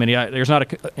Appropriations Committee, there's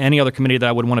not any other committee that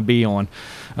I would want to be on,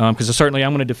 because certainly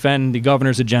I'm going to defend the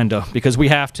governor's agenda because we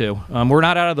have to. We're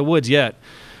not out of the woods yet.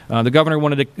 The governor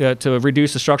wanted to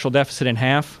reduce the structural deficit in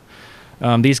half.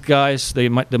 These guys, the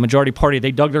majority party,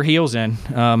 they dug their heels in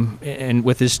and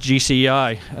with this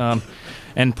GCI.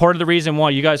 And part of the reason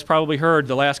why, you guys probably heard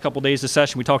the last couple days of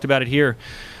session, we talked about it here,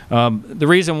 the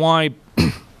reason why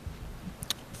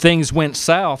things went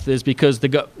south is because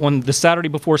on the Saturday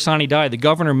before Sonny died, the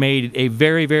governor made a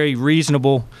very, very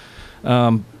reasonable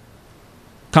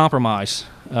compromise.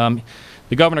 The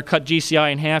governor cut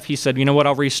GCI in half. He said, you know what,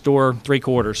 I'll restore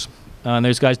 3/4. And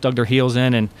those guys dug their heels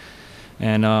in,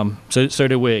 and so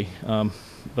did we.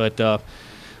 But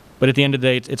at the end of the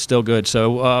day, it's still good.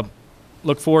 So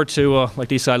look forward to, like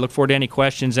Dee said, I look forward to any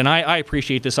questions. And I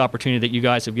appreciate this opportunity that you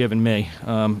guys have given me.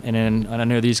 And I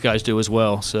know these guys do as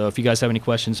well. So if you guys have any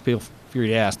questions, feel free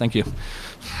to ask. Thank you.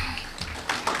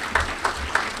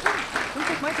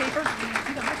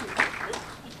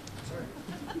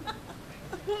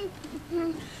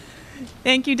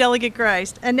 Thank you, Delegate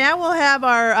Ghrist. And now we'll have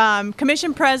our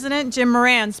Commission President, Jim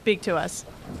Moran, speak to us.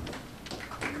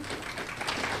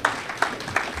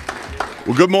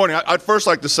 Well, good morning. I'd first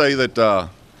like to say that, the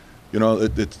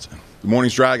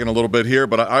morning's dragging a little bit here,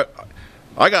 but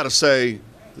I got to say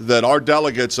that our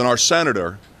delegates and our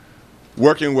senator,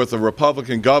 working with a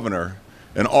Republican governor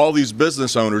and all these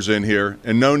business owners in here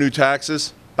and no new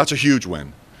taxes, that's a huge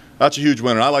win. That's a huge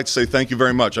win, and I'd like to say thank you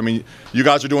very much. I mean, you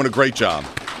guys are doing a great job.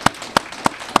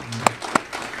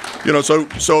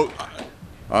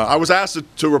 I was asked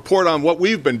to report on what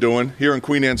we've been doing here in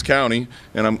Queen Anne's County,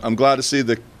 and I'm glad to see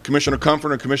that Commissioner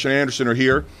Comfort and Commissioner Anderson are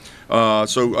here.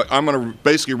 So I'm going to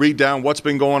basically read down what's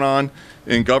been going on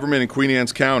in government in Queen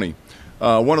Anne's County.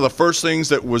 One of the first things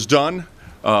that was done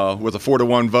with a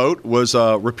 4-to-1 vote was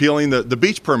repealing the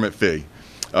beach permit fee.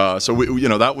 So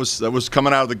that was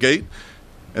coming out of the gate.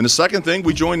 And the second thing,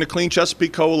 we joined the Clean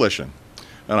Chesapeake Coalition,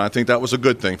 and I think that was a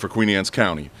good thing for Queen Anne's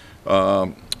County.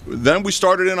 Then we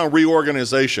started in on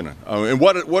reorganization, and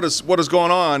what is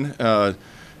going on?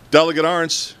 Delegate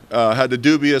Arentz had the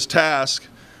dubious task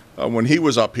when he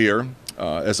was up here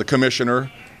as a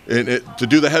commissioner to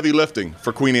do the heavy lifting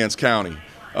for Queen Anne's County,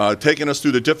 taking us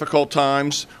through the difficult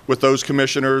times with those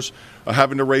commissioners,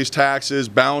 having to raise taxes,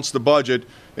 balance the budget,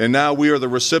 and now we are the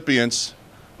recipients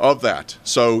of that.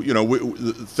 So,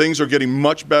 things are getting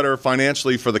much better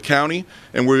financially for the county,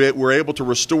 and we're able to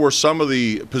restore some of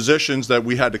the positions that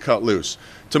we had to cut loose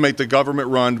to make the government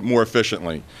run more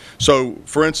efficiently. So,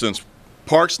 for instance,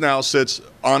 Parks now sits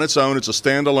on its own. It's a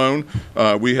standalone.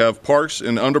 We have parks,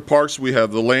 and under parks we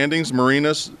have the landings,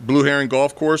 marinas, Blue Heron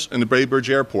Golf Course, and the Bay Bridge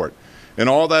Airport. And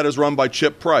all that is run by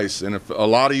Chip Price. And if a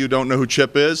lot of you don't know who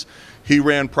Chip is, he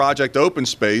ran Project Open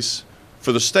Space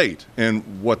for the state. And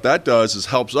what that does is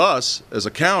helps us as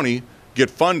a county get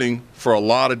funding for a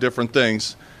lot of different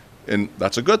things. And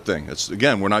that's a good thing.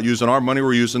 Again, we're not using our money,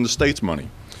 we're using the state's money.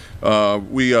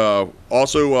 We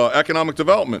also economic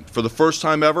development. For the first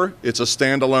time ever, it's a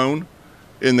standalone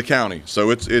in the county.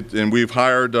 So and we've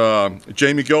hired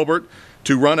Jamie Gilbert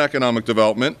to run economic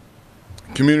development.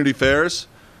 Community affairs,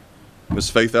 Ms.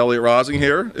 Faith Elliott Rosing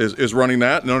here is running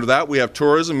that. And under that, we have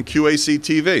tourism and QAC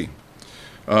TV.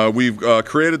 We've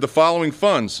created the following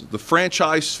funds. The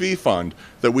franchise fee fund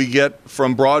that we get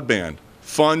from broadband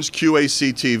funds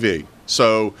QAC TV.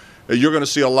 So you're going to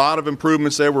see a lot of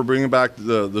improvements there. We're bringing back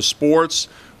the sports,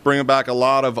 bringing back a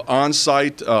lot of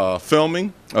on-site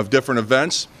filming of different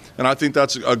events. And I think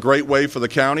that's a great way for the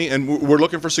county. And we're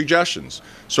looking for suggestions.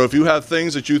 So if you have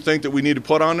things that you think that we need to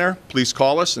put on there, please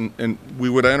call us, and we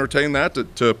would entertain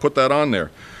that to put that on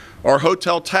there. Our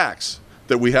hotel tax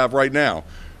that we have right now,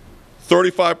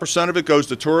 35% of it goes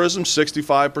to tourism,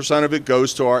 65% of it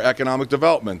goes to our economic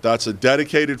development. That's a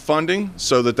dedicated funding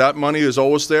so that that money is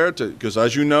always there, because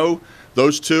as you know,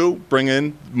 those two bring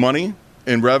in money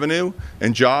and revenue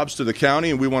and jobs to the county,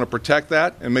 and we want to protect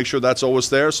that and make sure that's always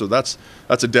there. So that's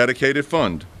a dedicated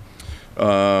fund.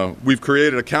 We've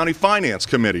created a county finance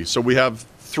committee, so we have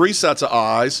 3 sets of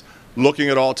eyes looking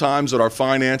at all times at our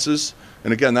finances.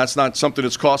 And again, that's not something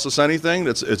that's cost us anything.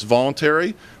 It's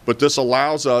voluntary, but this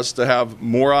allows us to have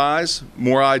more eyes,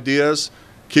 more ideas,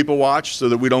 keep a watch so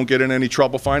that we don't get in any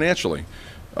trouble financially.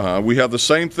 We have the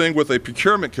same thing with a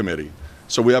procurement committee.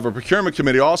 So we have a procurement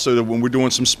committee also that when we're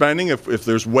doing some spending, if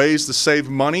there's ways to save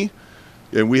money,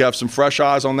 and we have some fresh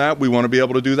eyes on that, we want to be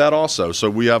able to do that also.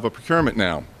 So we have a procurement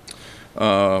now.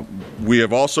 We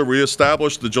have also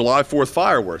reestablished the July 4th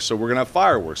fireworks. So we're going to have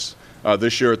fireworks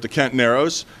this year at the Kent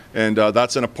Narrows, and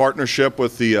that's in a partnership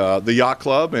with the Yacht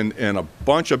Club and a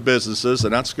bunch of businesses,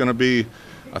 and that's going to be,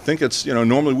 I think it's,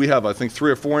 normally we have, I think,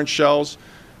 3 or 4 inch shells.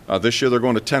 This year they're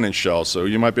going to 10-inch shells, so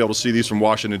you might be able to see these from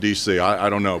Washington, D.C. I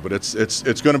don't know, but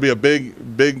it's going to be a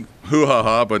big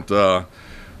hoo-ha-ha, but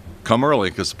come early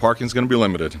because the parking's going to be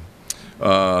limited.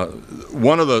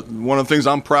 One of the things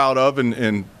I'm proud of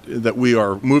and that we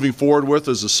are moving forward with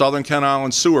is the Southern Kent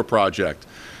Island Sewer Project.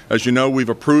 As you know, we've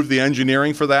approved the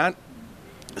engineering for that,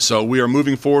 so we are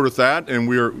moving forward with that,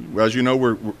 and as you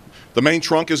know, the main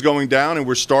trunk is going down, and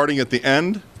we're starting at the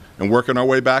end and working our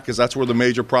way back, because that's where the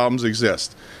major problems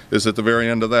exist, is at the very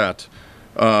end of that.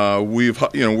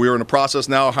 We're in the process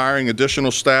now of hiring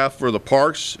additional staff for the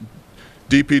parks,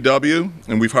 DPW,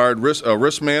 and we've hired a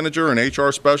risk manager and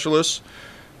HR specialist,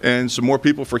 and some more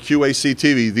people for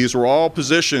QACTV. These were all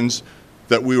positions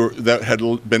that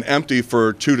had been empty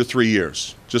for 2 to 3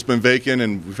 years, just been vacant,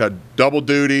 and we've had double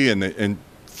duty, and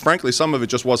frankly, some of it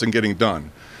just wasn't getting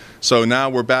done. So now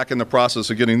we're back in the process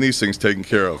of getting these things taken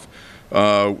care of.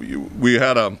 We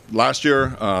had last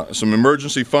year some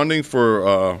emergency funding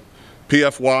for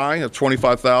PFY of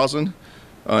 $25,000,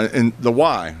 and the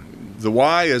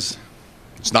Y is,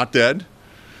 it's not dead.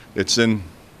 It's in,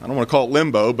 I don't want to call it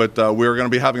limbo, but we're going to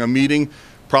be having a meeting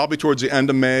probably towards the end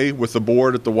of May with the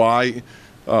board at the Y.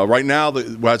 Right now,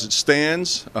 as it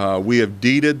stands, we have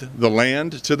deeded the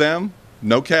land to them,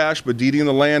 no cash, but deeding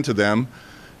the land to them,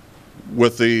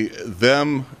 with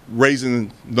them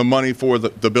raising the money for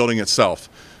the building itself.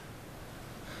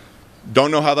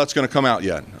 Don't know how that's going to come out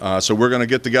yet. So we're going to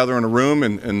get together in a room,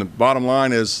 and the bottom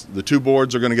line is the 2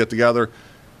 boards are going to get together.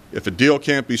 If a deal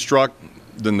can't be struck,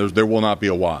 then there will not be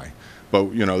a Y.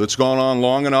 But, it's gone on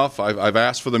long enough. I've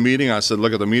asked for the meeting. I said,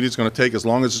 look, the meeting's going to take as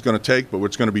long as it's going to take, but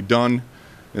it's going to be done.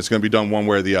 It's going to be done one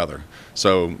way or the other.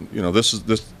 So,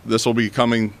 this will be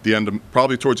coming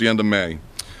probably towards the end of May.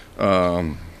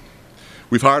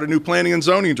 We've hired a new planning and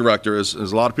zoning director. As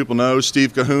a lot of people know,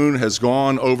 Steve Cahoon has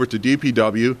gone over to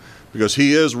DPW because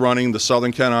he is running the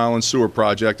Southern Kent Island Sewer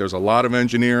Project. There's a lot of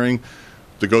engineering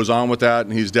that goes on with that,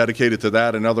 and he's dedicated to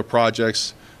that and other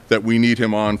projects that we need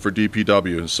him on for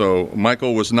DPW. So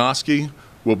Michael Wisnowski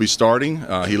will be starting.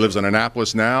 He lives in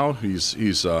Annapolis now.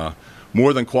 He's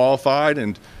more than qualified,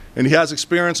 and he has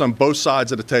experience on both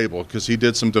sides of the table because he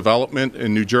did some development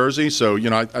in New Jersey. So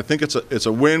I think it's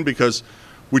a win, because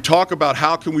we talk about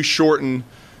how can we shorten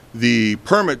the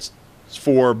permits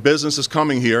for businesses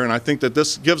coming here, and I think that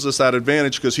this gives us that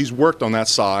advantage because he's worked on that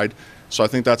side. So I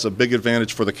think that's a big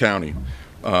advantage for the county.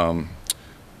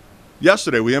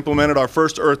 Yesterday, we implemented our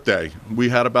first Earth Day. We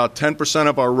had about 10%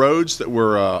 of our roads that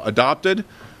were adopted,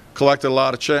 collected a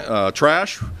lot of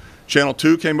trash. Channel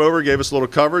 2 came over, gave us a little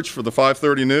coverage for the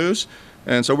 5:30 news.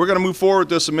 And so we're going to move forward with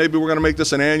this, and maybe we're going to make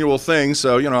this an annual thing.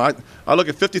 So, I look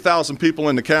at 50,000 people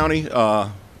in the county,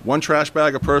 1 trash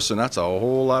bag a person, that's a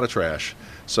whole lot of trash.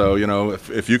 So,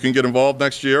 if you can get involved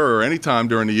next year or any time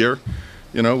during the year,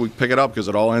 we pick it up because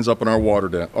it all ends up in our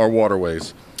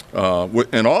waterways.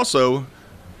 And also,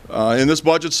 in this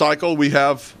budget cycle, we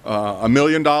have $1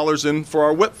 million in for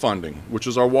our WIP funding, which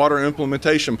is our water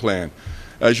implementation plan.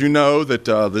 As you know, that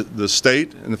the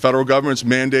state and the federal government's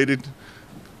mandated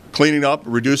cleaning up,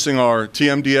 reducing our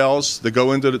TMDLs that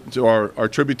go into our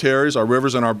tributaries, our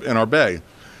rivers, and our bay.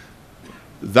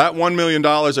 That $1 million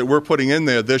that we're putting in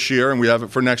there this year, and we have it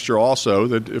for next year also,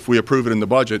 that if we approve it in the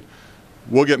budget,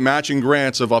 we'll get matching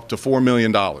grants of up to $4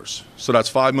 million. So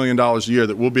that's $5 million a year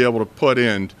that we'll be able to put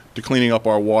in to cleaning up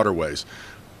our waterways.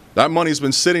 That money's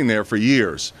been sitting there for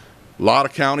years. A lot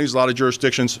of counties, a lot of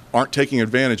jurisdictions aren't taking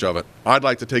advantage of it. I'd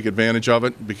like to take advantage of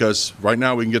it because right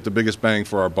now we can get the biggest bang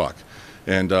for our buck.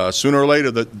 And sooner or later,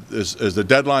 as the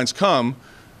deadlines come,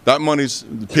 that counties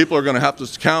are going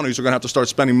to have to start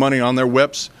spending money on their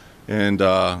WIPs and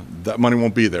that money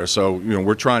won't be there. So,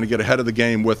 we're trying to get ahead of the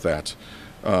game with that.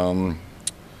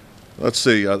 Let's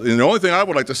see. And the only thing I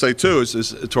would like to say, too,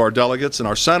 is to our delegates and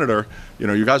our senator,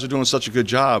 you guys are doing such a good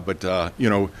job, but,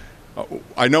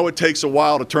 I know it takes a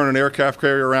while to turn an aircraft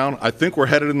carrier around. I think we're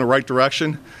headed in the right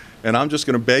direction, and I'm just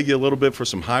going to beg you a little bit for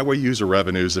some highway user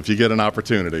revenues if you get an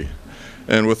opportunity.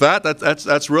 And with that,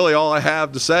 that's really all I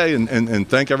have to say, and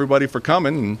thank everybody for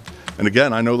coming. And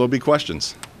again, I know there'll be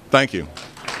questions. Thank you.